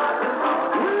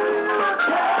 we will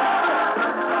tell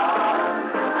the story.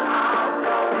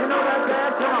 You know that,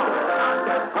 Dad? Come on.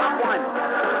 Come on.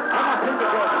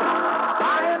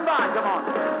 By and by, come on.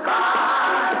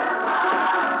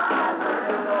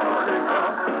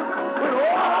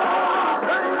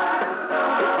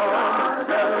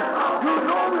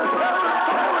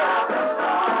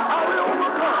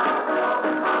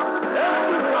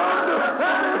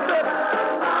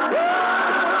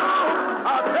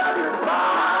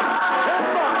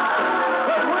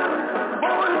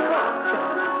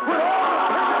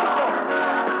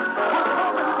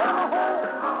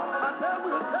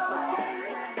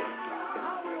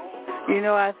 You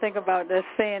know, I think about that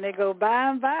saying, they go by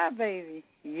and by, baby.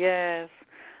 Yes.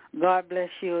 God bless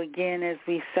you again as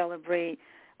we celebrate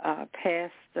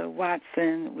Pastor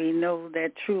Watson. We know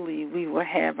that truly we will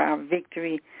have our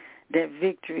victory, that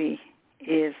victory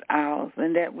is ours,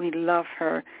 and that we love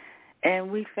her.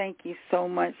 And we thank you so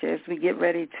much as we get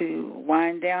ready to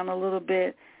wind down a little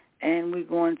bit, and we're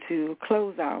going to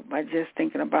close out by just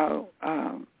thinking about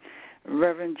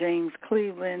Reverend James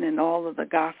Cleveland and all of the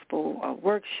gospel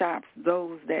workshops,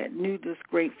 those that knew this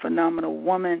great, phenomenal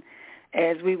woman,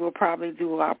 as we will probably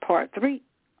do our part 3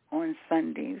 on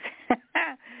Sundays.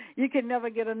 You can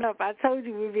never get enough. I told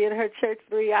you we'd be at her church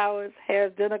 3 hours,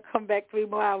 have dinner, come back 3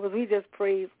 more hours. We just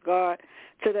praise God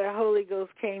till the Holy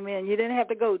Ghost came in. You didn't have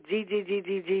to go G, G, G,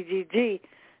 G, G, G, G.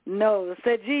 No,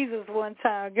 said Jesus one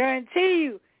time. Guarantee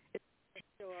you.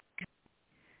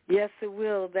 Yes, it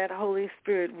will. That Holy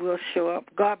Spirit will show up.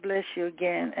 God bless you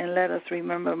again, and let us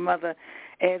remember, Mother,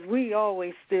 as we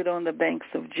always stood on the banks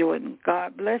of Jordan.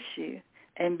 God bless you,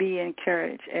 and be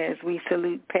encouraged as we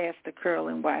salute Pastor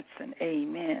Curlin Watson.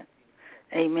 Amen.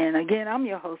 Amen. Again, I'm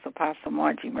your host, Apostle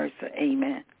Margie Mercer.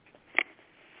 Amen.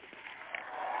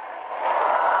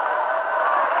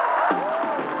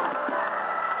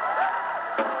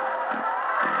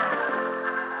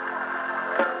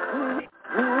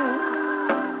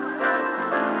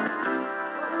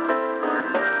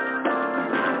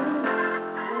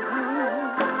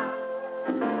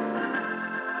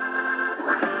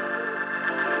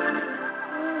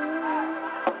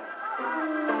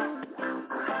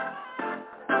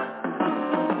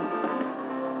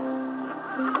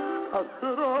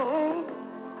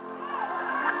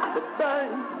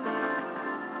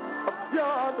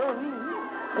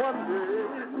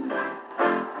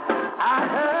 I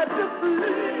had to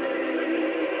flee.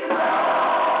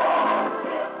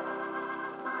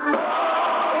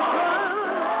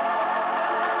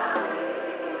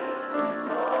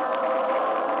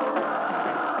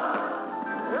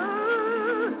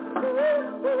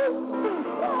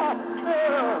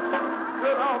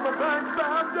 Sit on the banks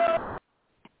of joy.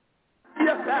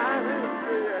 Yes, I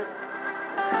did.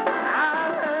 I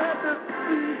had to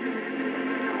see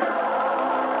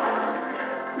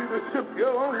the ship go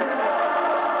on.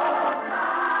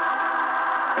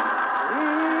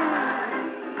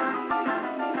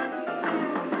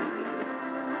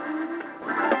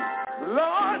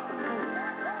 Lord,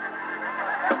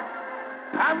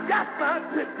 I've got my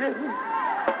ticket.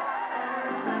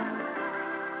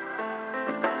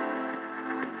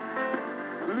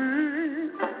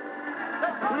 Please,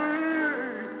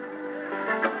 please,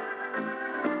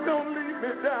 don't leave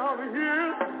me down here.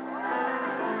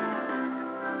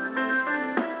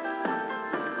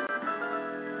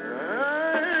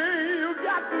 Hey, you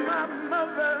got my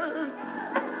mother,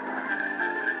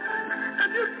 and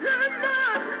you came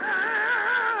back.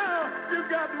 You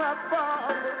got my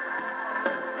father.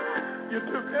 You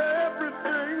took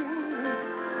everything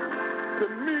to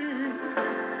me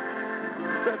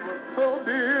that was so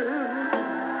dear.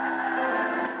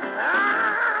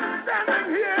 I'm standing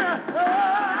here,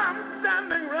 I'm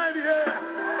standing right here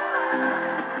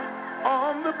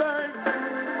on the bank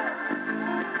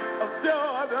of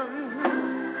Jordan.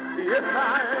 Yes,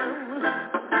 I am.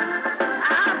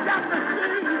 I've got to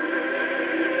see.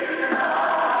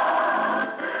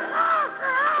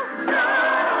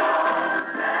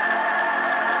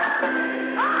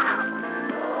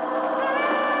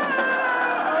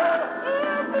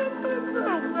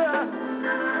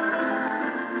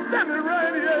 Standing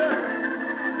right here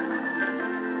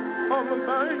on the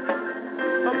bank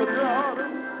of the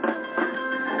Jordan.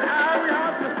 I've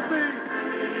got to see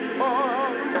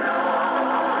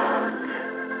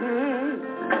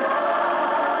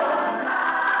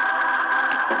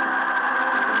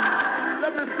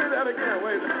Let me say that again.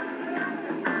 Wait a minute.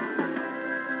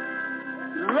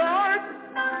 Lord,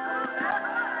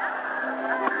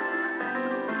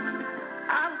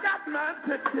 I've got my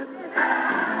ticket.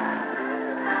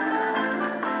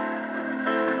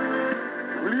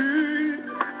 Please,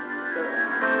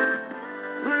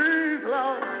 please,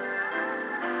 Lord,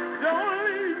 don't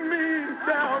leave me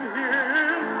down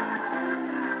here.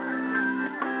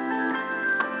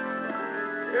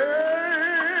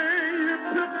 Hey, you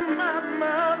took my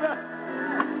mother,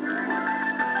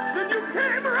 then you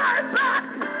came right back,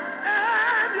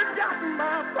 and you got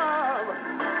my father.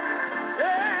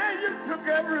 Hey, you took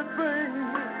everything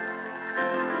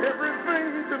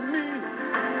to me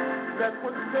that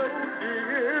was so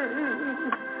dear,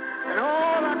 and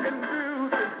all I can do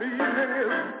this evening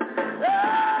is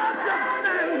just stand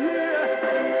here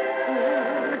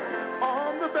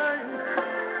on the bank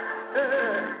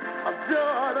of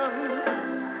Jordan,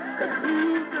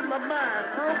 confused in my mind,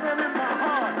 broken in my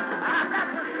heart. I got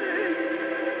to see.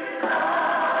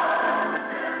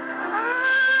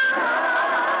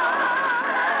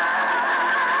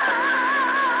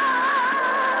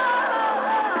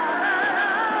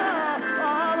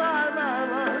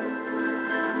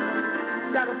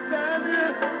 Gotta stand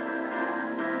here,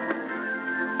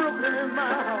 broken in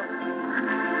my heart.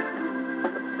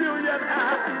 But still yet I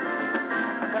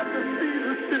have to see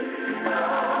the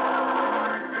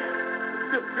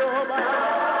ship go by.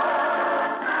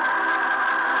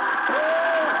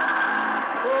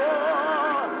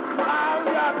 I've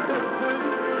got to see.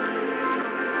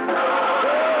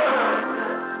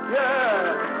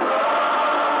 Yeah.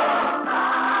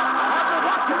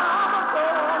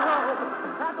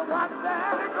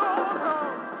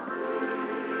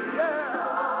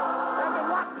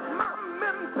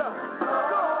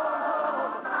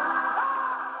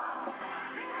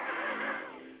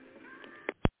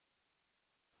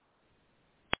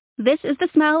 This is the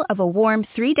smell of a warm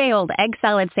 3-day-old egg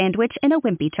salad sandwich in a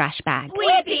wimpy trash bag.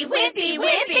 Wimpy, wimpy,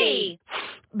 wimpy!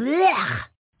 Blech!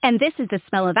 And this is the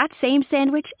smell of that same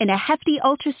sandwich in a hefty,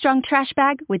 ultra-strong trash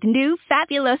bag with new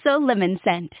Fabuloso lemon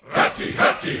scent. Hefty,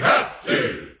 hefty,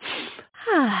 hefty!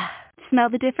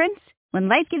 Smell the difference? When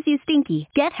life gives you stinky,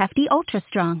 get Hefty Ultra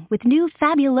Strong with new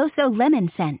Fabuloso lemon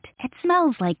scent. It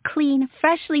smells like clean,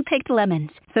 freshly picked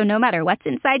lemons. So no matter what's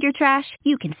inside your trash,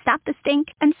 you can stop the stink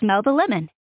and smell the lemon.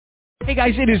 Hey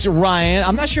guys, it is Ryan.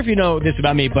 I'm not sure if you know this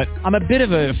about me, but I'm a bit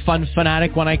of a fun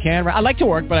fanatic when I can. I like to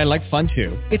work, but I like fun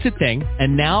too. It's a thing.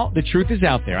 And now the truth is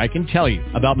out there. I can tell you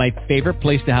about my favorite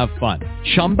place to have fun.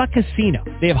 Chumba Casino.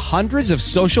 They have hundreds of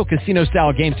social casino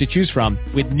style games to choose from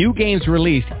with new games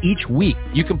released each week.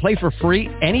 You can play for free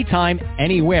anytime,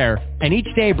 anywhere. And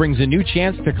each day brings a new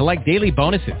chance to collect daily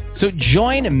bonuses. So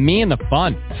join me in the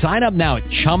fun. Sign up now at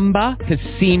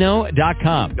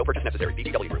ChumbaCasino.com. No purchase necessary.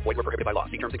 VGW Group. Void where prohibited by law.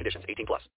 See terms and conditions. 18+.